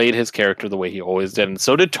Holland played his character the way he always did, and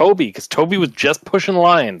so did Toby. Because Toby was just pushing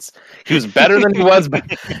lines. He was better than he was.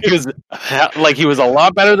 He was a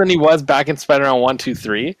lot better than he was back in Spider-Man 1, 2,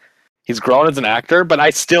 3. He's grown as an actor, but I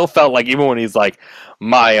still felt like even when he's like,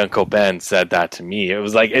 my Uncle Ben said that to me, it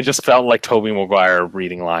was like, it just felt like Tobey Maguire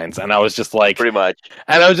reading lines. And I was just like, Pretty much.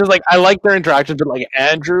 and I was just like, I like their interactions, but like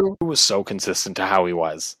Andrew was so consistent to how he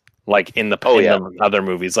was, like in the other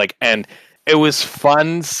movies. Like, and it was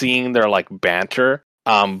fun seeing their like banter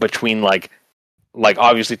between like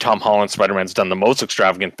obviously Tom Holland Spider-Man's done the most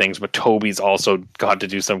extravagant things, but Toby's also got to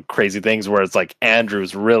do some crazy things, whereas like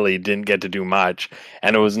Andrews really didn't get to do much.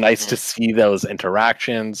 And it was nice to see those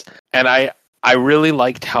interactions. And I really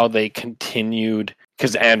liked how they continued,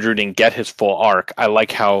 because Andrew didn't get his full arc. I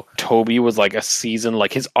like how Toby was like a season,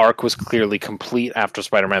 like his arc was clearly complete after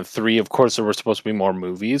Spider-Man 3. Of course, there were supposed to be more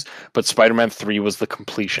movies, but Spider-Man 3 was the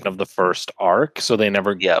completion of the first arc, so they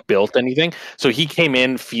never built anything. So he came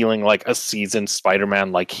in feeling like a seasoned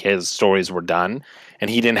Spider-Man, like his stories were done, and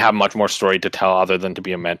he didn't have much more story to tell other than to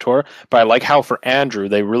be a mentor. But I like how for Andrew,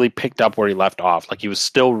 they really picked up where he left off. Like he was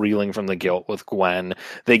still reeling from the guilt with Gwen.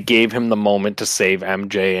 They gave him the moment to save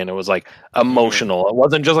MJ, and it was like emotional. It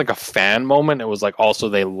wasn't just like a fan moment. It was like also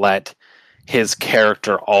they let his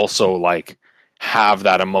character also like have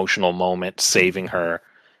that emotional moment saving her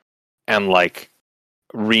and like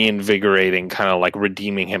reinvigorating, kind of like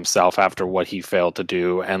redeeming himself after what he failed to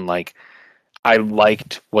do. And like I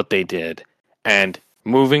liked what they did. And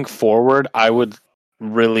moving forward, I would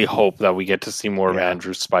really hope that we get to see more of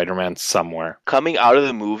Andrew Spider-Man somewhere. Coming out of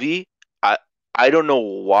the movie, I don't know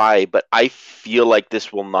why, but I feel like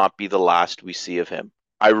this will not be the last we see of him.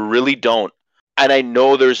 I really don't. And I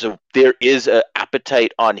know there is an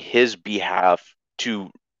appetite on his behalf to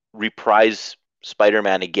reprise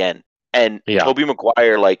Spider-Man again. And Tobey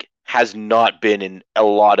Maguire like has not been in a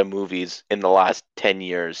lot of movies in the last 10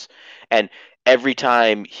 years. And every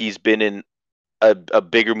time he's been in a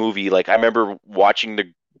bigger movie, like I remember watching the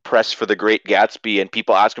press for The Great Gatsby and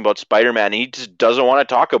people asking about Spider-Man, and he just doesn't want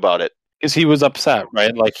to talk about it. Because he was upset,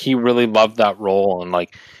 right? Like he really loved that role, and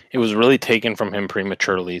like it was really taken from him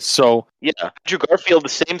prematurely. So yeah, Andrew Garfield, the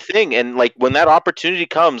same thing. And like when that opportunity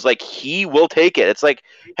comes, like he will take it. It's like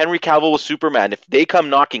Henry Cavill with Superman. If they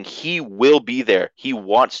come knocking, he will be there. He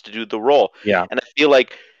wants to do the role. Yeah, and I feel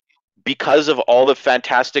like because of all the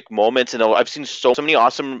fantastic moments, and I've seen so many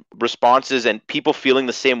awesome responses and people feeling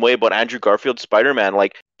the same way about Andrew Garfield's Spider-Man.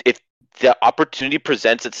 Like if the opportunity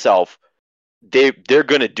presents itself, they're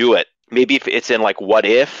gonna do it. Maybe if it's in like What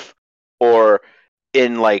If, or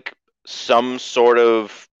in like some sort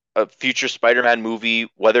of a future Spider-Man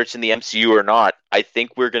movie, whether it's in the MCU or not, I think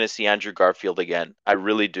we're going to see Andrew Garfield again. I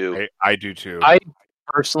really do. I do too. I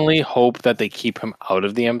personally hope that they keep him out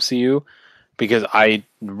of the MCU, because I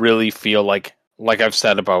really feel like I've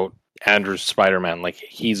said about Andrew's Spider-Man, like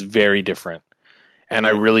he's very different. And I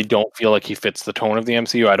really don't feel like he fits the tone of the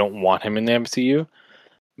MCU. I don't want him in the MCU.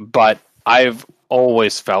 But I've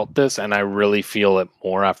always felt this, and I really feel it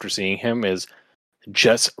more after seeing him, is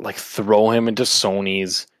just like throw him into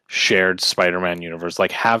Sony's shared Spider-Man universe.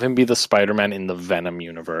 Like have him be the Spider-Man in the Venom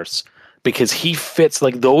universe, because he fits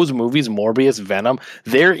like those movies, Morbius, Venom,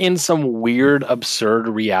 they're in some weird, absurd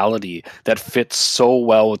reality that fits so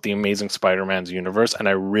well with the Amazing Spider-Man's universe. And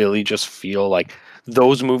I really just feel like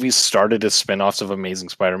those movies started as spin-offs of Amazing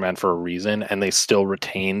Spider-Man for a reason, and they still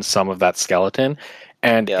retain some of that skeleton.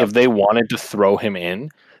 And if they wanted to throw him in,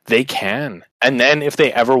 they can. And then if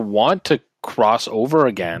they ever want to cross over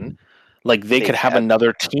again, Like they could have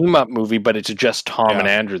another team up movie, but it's just Tom and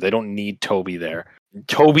Andrew. They don't need Toby there.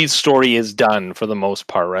 Toby's story is done for the most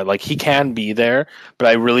part, right? Like he can be there, but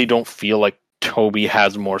I really don't feel like Toby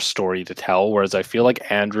has more story to tell, whereas I feel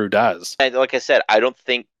like Andrew does. And like I said, I don't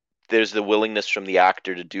think there's the willingness from the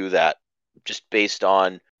actor to do that, just based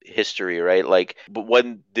on history, right? Like, but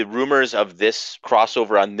when the rumors of this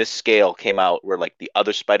crossover on this scale came out, where like the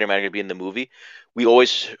other Spider-Man are going to be in the movie, we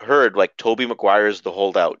always heard like Tobey Maguire is the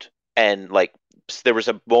holdout, and like there was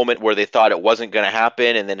a moment where they thought it wasn't going to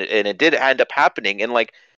happen, and then it did end up happening, and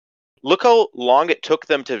like look how long it took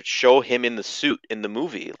them to show him in the suit in the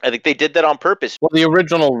movie. I think they did that on purpose. Well, the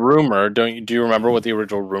original rumor, do you remember what the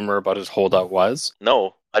original rumor about his holdout was?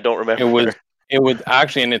 No, I don't remember. It was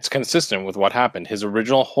actually, and it's consistent with what happened. His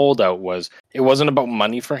original holdout was, it wasn't about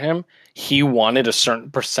money for him. He wanted a certain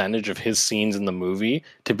percentage of his scenes in the movie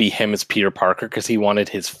to be him as Peter Parker because he wanted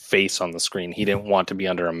his face on the screen. He didn't want to be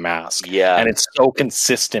under a mask. Yeah. And it's so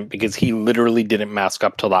consistent because he literally didn't mask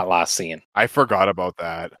up till that last scene. I forgot about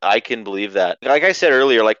that. I can believe that. Like I said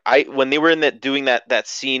earlier, like when they were doing that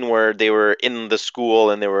scene where they were in the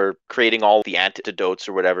school and they were creating all the antidotes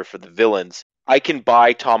or whatever for the villains, I can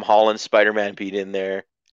buy Tom Holland's Spider-Man being in there.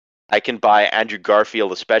 I can buy Andrew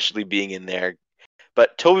Garfield especially being in there.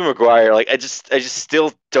 But Tobey Maguire, like I just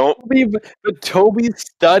still don't. But Tobey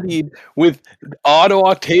studied with Otto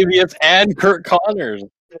Octavius and Kurt Connors.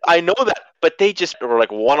 I know that, but they just were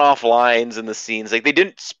like one-off lines in the scenes. Like they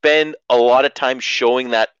didn't spend a lot of time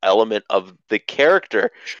showing that element of the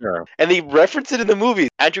character. Sure. And they reference it in the movie.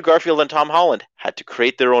 Andrew Garfield and Tom Holland had to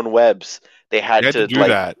create their own webs. They had to do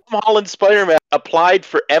that. Tom Holland Spider-Man applied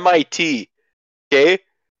for MIT. Okay?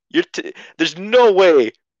 There's no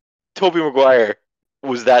way Tobey Maguire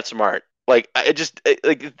was that smart. Like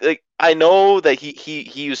I know that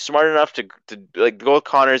he was smart enough to like go with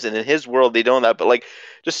Connors, and in his world they don't that, but like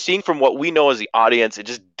just seeing from what we know as the audience,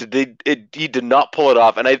 he did not pull it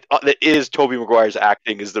off, and that is Tobey Maguire's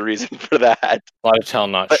acting is the reason for that. A lot of tell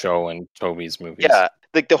not show in Tobey's movies. Yeah,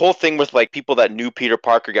 like the whole thing with like people that knew Peter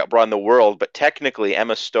Parker got brought in the world, but technically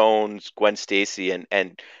Emma Stone's Gwen Stacy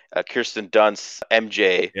and Kirsten Dunst's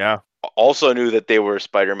MJ, also knew that they were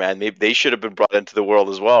Spider-Man. Maybe they should have been brought into the world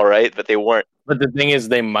as well, right? But they weren't. But the thing is,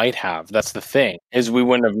 they might have. That's the thing, is we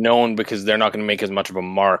wouldn't have known because they're not going to make as much of a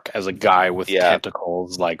mark as a guy with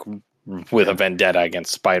tentacles, like with a vendetta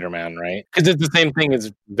against Spider-Man, right? Because it's the same thing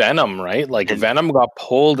as Venom, right? Like Venom got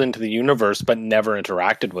pulled into the universe but never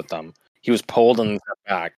interacted with them. He was pulled and sent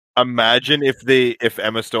back. Imagine if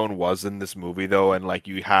Emma Stone was in this movie though, and like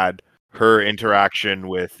you had her interaction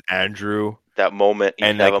with Andrew. That moment,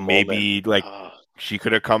 and like maybe like she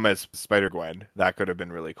could have come as Spider-Gwen. That could have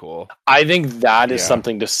been really cool. I think that is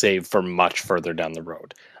something to save for much further down the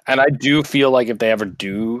road. And I do feel like if they ever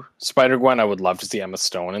do Spider-Gwen, I would love to see Emma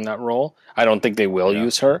Stone in that role. I don't think they will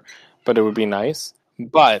use her, but it would be nice.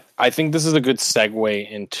 But I think this is a good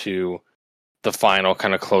segue into the final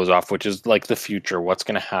kind of close off, which is like the future. What's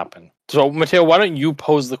going to happen? So, Matteo, why don't you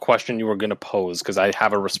pose the question you were going to pose? Because I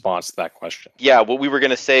have a response to that question. Yeah, what we were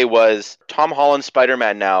going to say was Tom Holland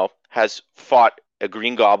Spider-Man now has fought a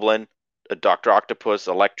Green Goblin, a Dr. Octopus,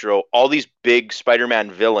 Electro, all these big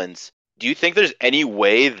Spider-Man villains. Do you think there's any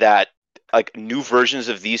way that like new versions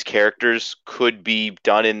of these characters could be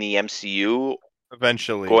done in the MCU?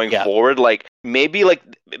 Eventually. Going forward, like maybe like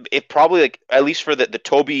it probably like at least for the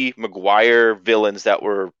Tobey Maguire villains that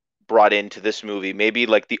were brought into this movie, maybe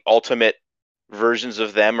like the ultimate versions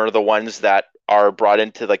of them are the ones that are brought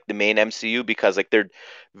into like the main MCU because like they're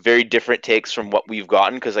very different takes from what we've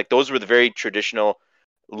gotten because like those were the very traditional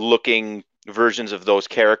looking versions of those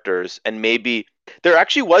characters. And maybe there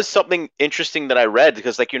actually was something interesting that I read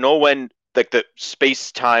because like when like the space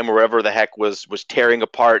time or wherever the heck was tearing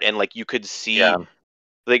apart and like you could see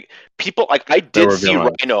like people like I did see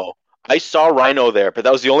Rhino. I saw Rhino there, but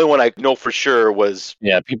that was the only one I know for sure was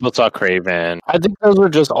people saw Kraven. I think those were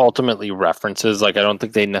just ultimately references. Like I don't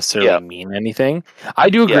think they necessarily mean anything. I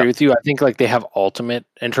do agree with you. I think like they have ultimate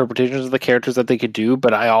interpretations of the characters that they could do,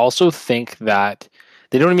 but I also think that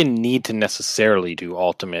they don't even need to necessarily do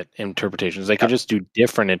ultimate interpretations. They could just do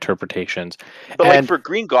different interpretations. But like for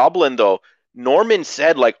Green Goblin, though, Norman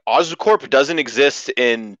said like Oscorp doesn't exist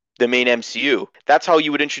in the main MCU. That's how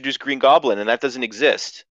you would introduce Green Goblin, and that doesn't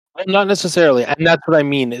exist. Not necessarily. And that's what I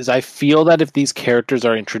mean is I feel that if these characters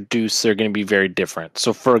are introduced, they're going to be very different.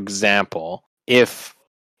 So for example, if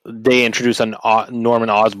they introduce an Norman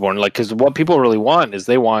Osborn, like because what people really want is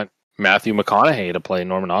they want Matthew McConaughey to play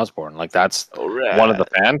Norman Osborn. Like that's one of the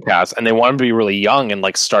fan casts, and they want him to be really young and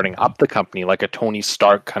like starting up the company like a Tony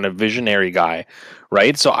Stark kind of visionary guy,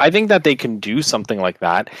 right? So I think that they can do something like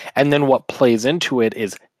that. And then what plays into it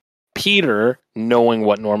is Peter, knowing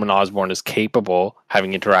what Norman Osborn is capable,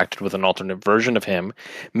 having interacted with an alternate version of him,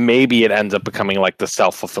 maybe it ends up becoming like the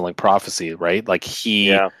self-fulfilling prophecy, right? Like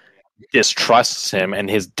he distrusts him, and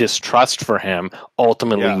his distrust for him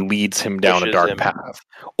ultimately leads him down a dark path.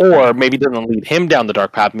 Or maybe doesn't lead him down the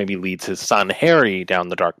dark path, maybe leads his son Harry down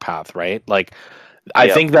the dark path, right? Like, I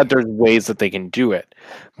think that there's ways that they can do it.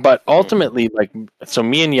 But ultimately, like, so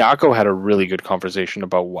me and Yako had a really good conversation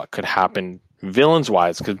about what could happen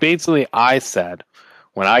villains-wise, because basically I said,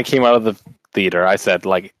 when I came out of the theater, I said,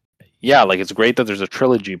 like, yeah, like, it's great that there's a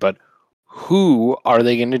trilogy, but who are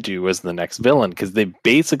they going to do as the next villain? Because they've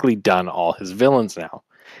basically done all his villains now.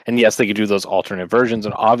 And yes, they could do those alternate versions.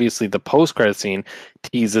 And obviously the post-credit scene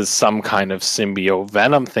teases some kind of symbiote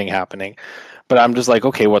Venom thing happening. But I'm just like,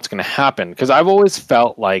 okay, what's going to happen? Because I've always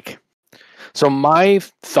felt like... So my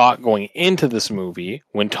thought going into this movie,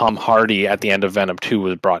 when Tom Hardy at the end of Venom 2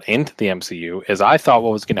 was brought into the MCU, is I thought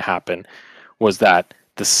what was going to happen was that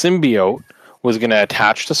the symbiote was going to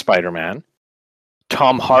attach to Spider-Man.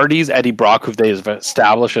 Tom Hardy's Eddie Brock, who they have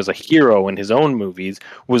established as a hero in his own movies,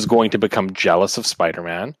 was going to become jealous of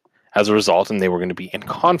Spider-Man as a result, and they were going to be in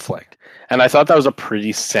conflict. And I thought that was a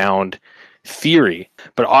pretty sound theory.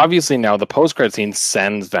 But obviously now the post-credit scene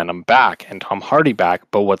sends Venom back and Tom Hardy back,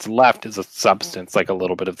 but what's left is a substance, like a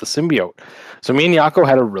little bit of the symbiote. So me and Yako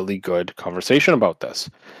had a really good conversation about this.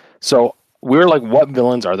 So we were like, what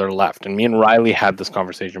villains are there left? And me and Riley had this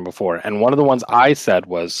conversation before. And one of the ones I said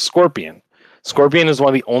was Scorpion. Scorpion is one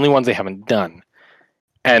of the only ones they haven't done.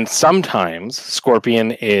 And sometimes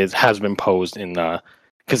Scorpion has been posed in the...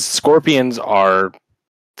 Because scorpions are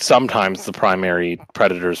sometimes the primary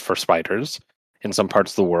predators for spiders in some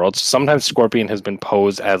parts of the world. So sometimes Scorpion has been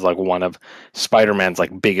posed as like one of Spider-Man's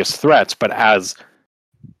like biggest threats. But as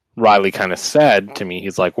Riley kind of said to me,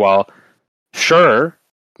 he's like, well, sure,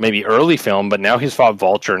 maybe early film, but now he's fought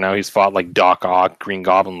Vulture. Now he's fought like Doc Ock, Green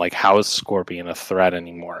Goblin. Like, how is Scorpion a threat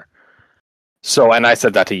anymore? So, and I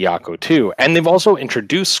said that to Yako too. And they've also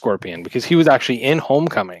introduced Scorpion because he was actually in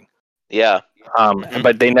Homecoming. Yeah.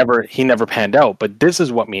 But he never panned out. But this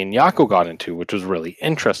is what me and Yako got into, which was really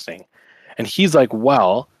interesting. And he's like,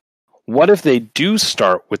 well, what if they do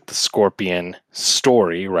start with the Scorpion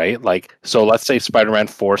story, right? Like, so let's say Spider-Man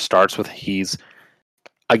 4 starts with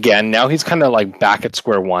now he's kind of like back at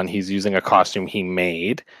square one. He's using a costume he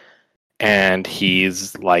made, and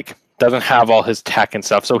he's like, doesn't have all his tech and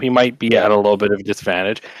stuff, so he might be at a little bit of a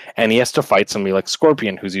disadvantage, and he has to fight somebody like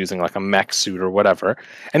Scorpion who's using like a mech suit or whatever,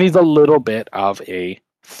 and he's a little bit of a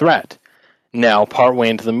threat. Now, partway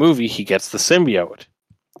into the movie, he gets the symbiote,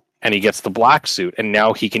 and he gets the black suit, and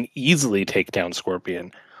now he can easily take down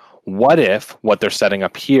Scorpion. What if what they're setting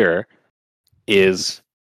up here is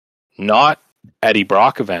not Eddie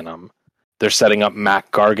Brock Venom? They're setting up Matt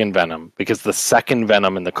Gargan Venom, because the second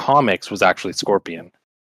Venom in the comics was actually Scorpion.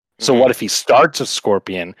 So what if he starts as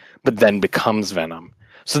Scorpion, but then becomes Venom?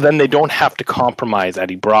 So then they don't have to compromise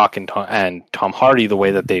Eddie Brock and Tom Hardy the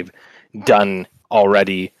way that they've done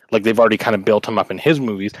already. Like, they've already kind of built him up in his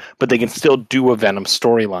movies, but they can still do a Venom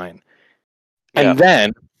storyline. Yeah. And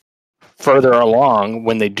then, further along,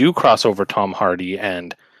 when they do cross over Tom Hardy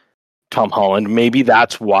and Tom Holland, maybe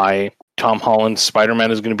that's why Tom Holland's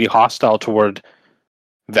Spider-Man is going to be hostile toward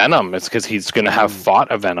Venom. It's because he's going to have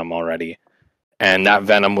fought a Venom already. And that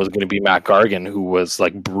Venom was going to be Matt Gargan, who was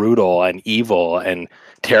like brutal and evil and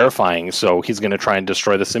terrifying. So he's going to try and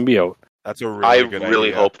destroy the symbiote. That's a really good idea. I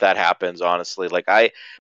really hope that happens, honestly. Like, I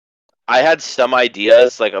had some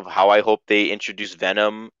ideas like of how I hope they introduce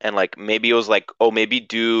Venom, and like maybe it was like, oh, maybe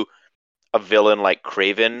do a villain like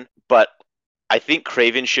Kraven, but I think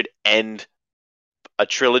Kraven should end a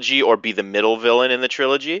trilogy or be the middle villain in the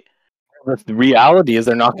trilogy. The reality is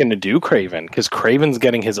they're not going to do Kraven, because Kraven's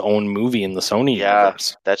getting his own movie in the Sony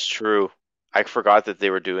universe. That's true. I forgot that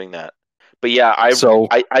they were doing that. But yeah, I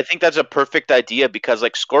think that's a perfect idea, because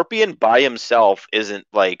like Scorpion by himself isn't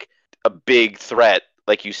like a big threat,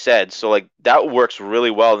 like you said. So like that works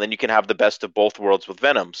really well, and then you can have the best of both worlds with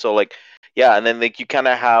Venom. So like, yeah, and then like you kind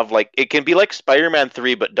of have like, it can be like Spider-Man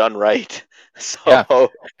 3 but done right. So yeah.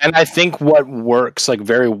 And I think what works like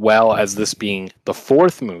very well as this being the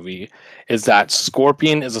fourth movie is that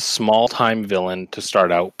Scorpion is a small time villain to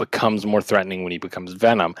start out, becomes more threatening when he becomes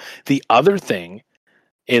Venom. The other thing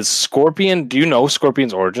is Scorpion. Do you know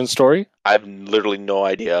Scorpion's origin story? I have literally no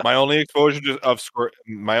idea. My only exposure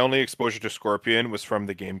to Scorpion was from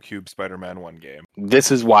the GameCube Spider-Man 1 game.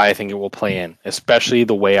 This is why I think it will play in, especially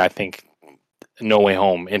the way I think No Way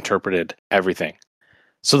Home interpreted everything.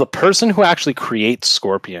 So the person who actually creates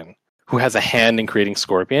Scorpion, who has a hand in creating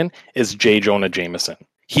Scorpion, is J. Jonah Jameson.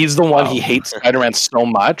 He's the one, Wow. he hates Spider-Man so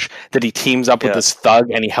much that he teams up with Yeah. this thug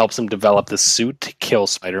and he helps him develop this suit to kill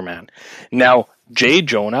Spider-Man. Now, J.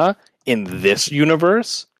 Jonah in this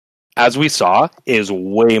universe, as we saw, is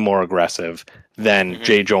way more aggressive than Mhm.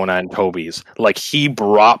 J. Jonah and Toby's. Like, he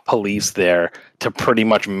brought police there to pretty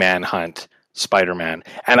much manhunt Spider-Man.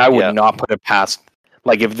 And I would Yeah. not put it past,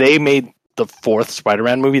 like, if they made the fourth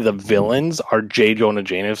Spider-Man movie, the villains are J. Jonah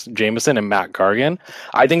Jameson and Matt Gargan.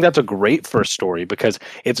 I think that's a great first story because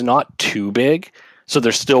it's not too big, so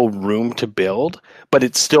there's still room to build, but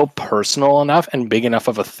it's still personal enough and big enough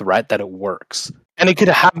of a threat that it works. And it could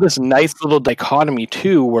have this nice little dichotomy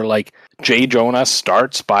too, where like J. Jonah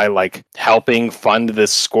starts by like helping fund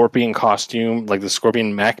this scorpion costume, like the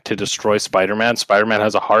scorpion mech to destroy Spider-Man. Spider-Man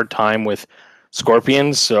has a hard time with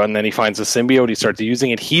scorpions, so and then he finds a symbiote, he starts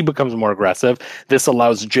using it, he becomes more aggressive. This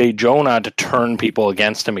allows J. Jonah to turn people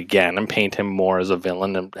against him again and paint him more as a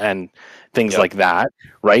villain and things like that,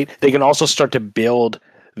 right? They can also start to build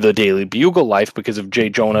the Daily Bugle life, because if J.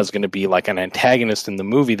 Jonah is going to be like an antagonist in the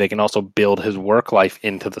movie, they can also build his work life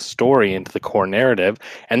into the story, into the core narrative,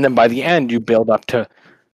 and then by the end you build up to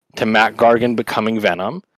Matt Gargan becoming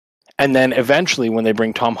Venom. And then eventually, when they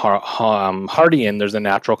bring Tom Hardy in, there's a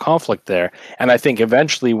natural conflict there. And I think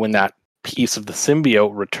eventually, when that piece of the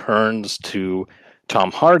symbiote returns to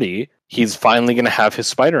Tom Hardy, he's finally going to have his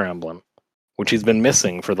spider emblem, which he's been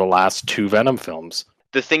missing for the last two Venom films.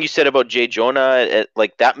 The thing you said about J. Jonah,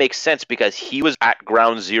 like that makes sense because he was at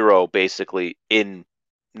ground zero basically in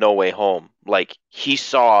No Way Home. Like he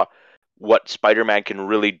saw what Spider-Man can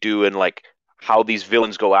really do and like how these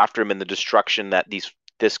villains go after him and the destruction that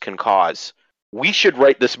this can cause. We should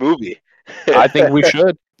write this movie. I think we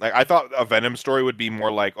should. Like, I thought a Venom story would be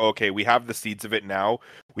more like, okay, we have the seeds of it now.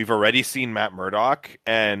 We've already seen Matt Murdock,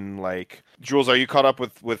 and like, Jules, are you caught up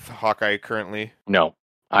with Hawkeye currently? No,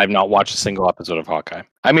 I've not watched a single episode of Hawkeye.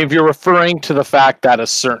 I mean, if you're referring to the fact that a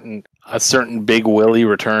certain Big Willie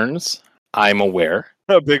returns, I'm aware.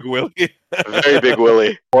 A Big Willie. Very Big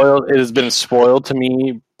Willie. It has been spoiled to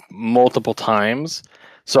me multiple times,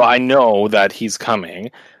 so I know that he's coming.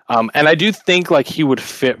 And I do think like he would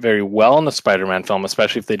fit very well in the Spider-Man film,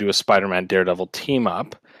 especially if they do a Spider-Man Daredevil team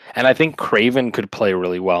up. And I think Craven could play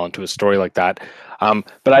really well into a story like that.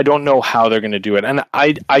 But I don't know how they're going to do it. And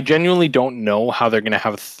I genuinely don't know how they're going to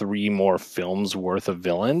have 3 more films worth of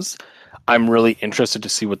villains. I'm really interested to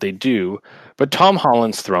see what they do. But Tom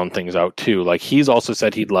Holland's thrown things out too. Like he's also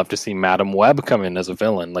said he'd love to see Madam Web come in as a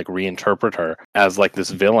villain, like reinterpret her as like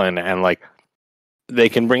this villain, and like they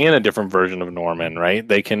can bring in a different version of Norman, right?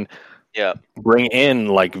 They can bring in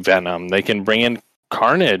like Venom. They can bring in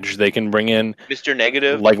Carnage. They can bring in Mr.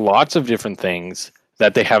 Negative. like lots of different things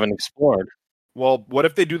that they haven't explored. Well, what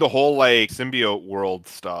if they do the whole like symbiote world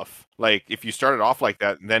stuff? Like if you started off like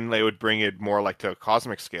that, then they would bring it more like to a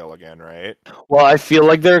cosmic scale again, right? Well, I feel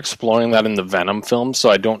like they're exploring that in the Venom film, so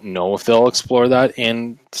I don't know if they'll explore that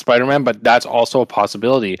in Spider-Man, but that's also a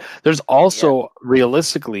possibility. There's also,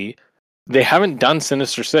 realistically, they haven't done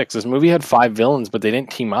Sinister Six. This movie had 5 villains, but they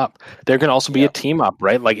didn't team up. There can also be a team up,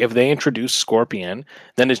 right? Like if they introduce Scorpion,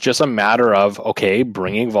 then it's just a matter of, okay,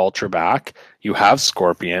 bringing Vulture back. You have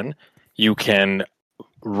Scorpion. You can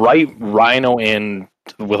write Rhino in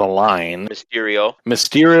with a line.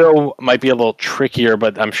 Mysterio might be a little trickier,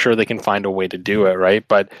 but I'm sure they can find a way to do it, right?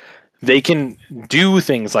 But they can do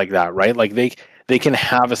things like that, right? Like they can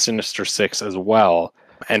have a Sinister Six as well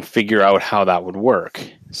and figure out how that would work.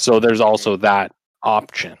 So there's also that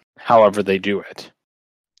option, however they do it.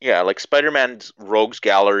 Yeah, like Spider-Man's Rogues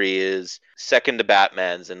Gallery is second to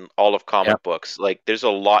Batman's in all of comic books. Like there's a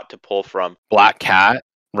lot to pull from. Black Cat,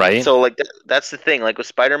 right? So like that's the thing. Like with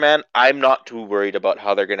Spider-Man, I'm not too worried about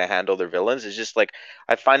how they're going to handle their villains. It's just like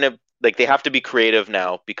I find it like they have to be creative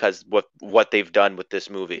now because what they've done with this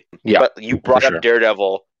movie. Yeah, but you brought up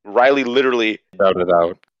Daredevil. Riley literally without a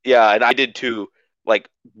doubt. Yeah, and I did too. Like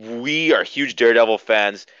we are huge Daredevil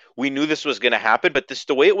fans. We knew this was going to happen, but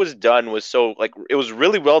the way it was done was so like it was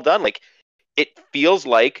really well done. Like it feels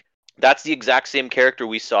like that's the exact same character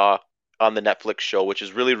we saw on the Netflix show, which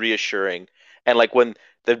is really reassuring. And like when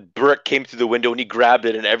the brick came through the window and he grabbed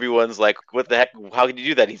it, and everyone's like, "What the heck? How can you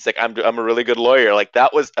do that?" He's like, "I'm a really good lawyer." Like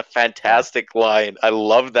that was a fantastic line. I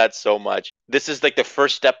love that so much. This is like the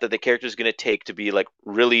first step that the character is going to take to be like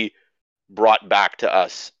really brought back to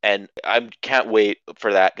us, and I can't wait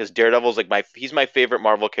for that because Daredevil's like he's my favorite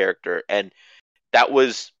Marvel character, and that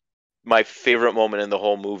was my favorite moment in the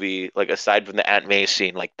whole movie. Like aside from the Aunt May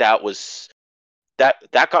scene, like that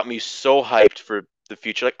got me so hyped for the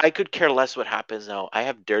future. Like I could care less what happens now. I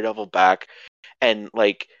have Daredevil back, and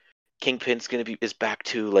like Kingpin's is back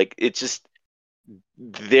too. Like it's just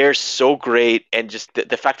they're so great, and just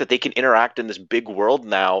the fact that they can interact in this big world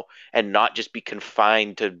now and not just be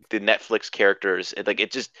confined to the Netflix characters.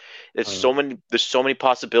 It's so many. There's so many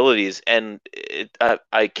possibilities, and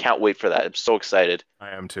I can't wait for that. I'm so excited. I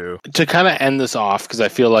am too. To kind of end this off, because I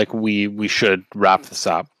feel like we should wrap this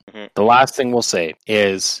up. Mhm. The last thing we'll say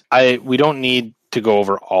is we don't need to go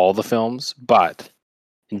over all the films, but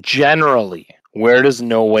generally, where does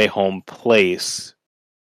No Way Home place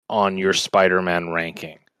on your Spider-Man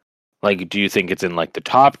ranking? Like, do you think it's in like the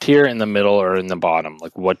top tier, in the middle, or in the bottom?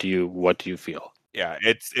 Like, what do you feel? Yeah,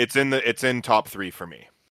 it's in top 3 for me.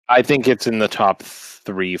 I think it's in the top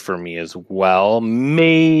 3 for me as well.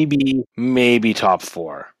 Maybe top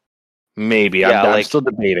 4. Maybe. Yeah, I'm like still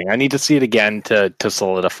debating. I need to see it again to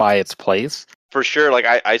solidify its place. for sure. Like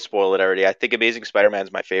I spoil it already. I think Amazing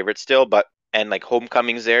Spider-Man's my favorite still, but and like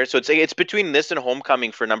Homecoming's there. So it's between this and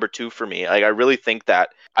Homecoming for number 2 for me. Like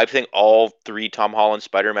I think all 3 Tom Holland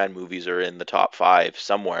Spider-Man movies are in the top 5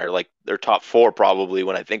 somewhere. Like they're top 4 probably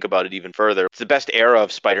when I think about it even further. It's the best era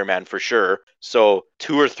of Spider-Man for sure. So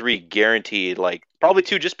 2 or 3 guaranteed. Like probably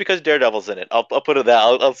 2 just because Daredevil's in it. I'll put it that.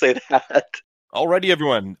 I'll say that. Alrighty,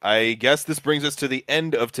 everyone. I guess this brings us to the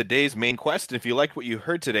end of today's main quest. If you liked what you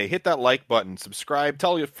heard today, hit that like button, subscribe,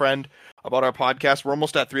 tell your friend about our podcast. We're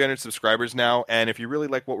almost at 300 subscribers now, and if you really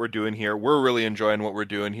like what we're doing here, we're really enjoying what we're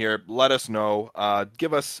doing here. Let us know.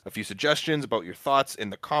 Give us a few suggestions about your thoughts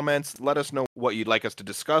in the comments. Let us know what you'd like us to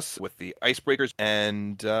discuss with the icebreakers.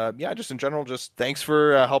 And yeah, just in general, just thanks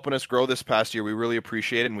for helping us grow this past year. We really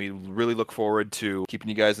appreciate it, and we really look forward to keeping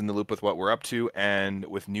you guys in the loop with what we're up to and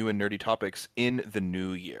with new and nerdy topics in the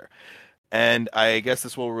new year. And I guess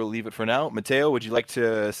this will leave it for now. Matteo, would you like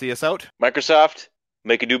to see us out? Microsoft,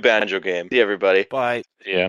 make a new Banjo game. See everybody. Bye. Yeah.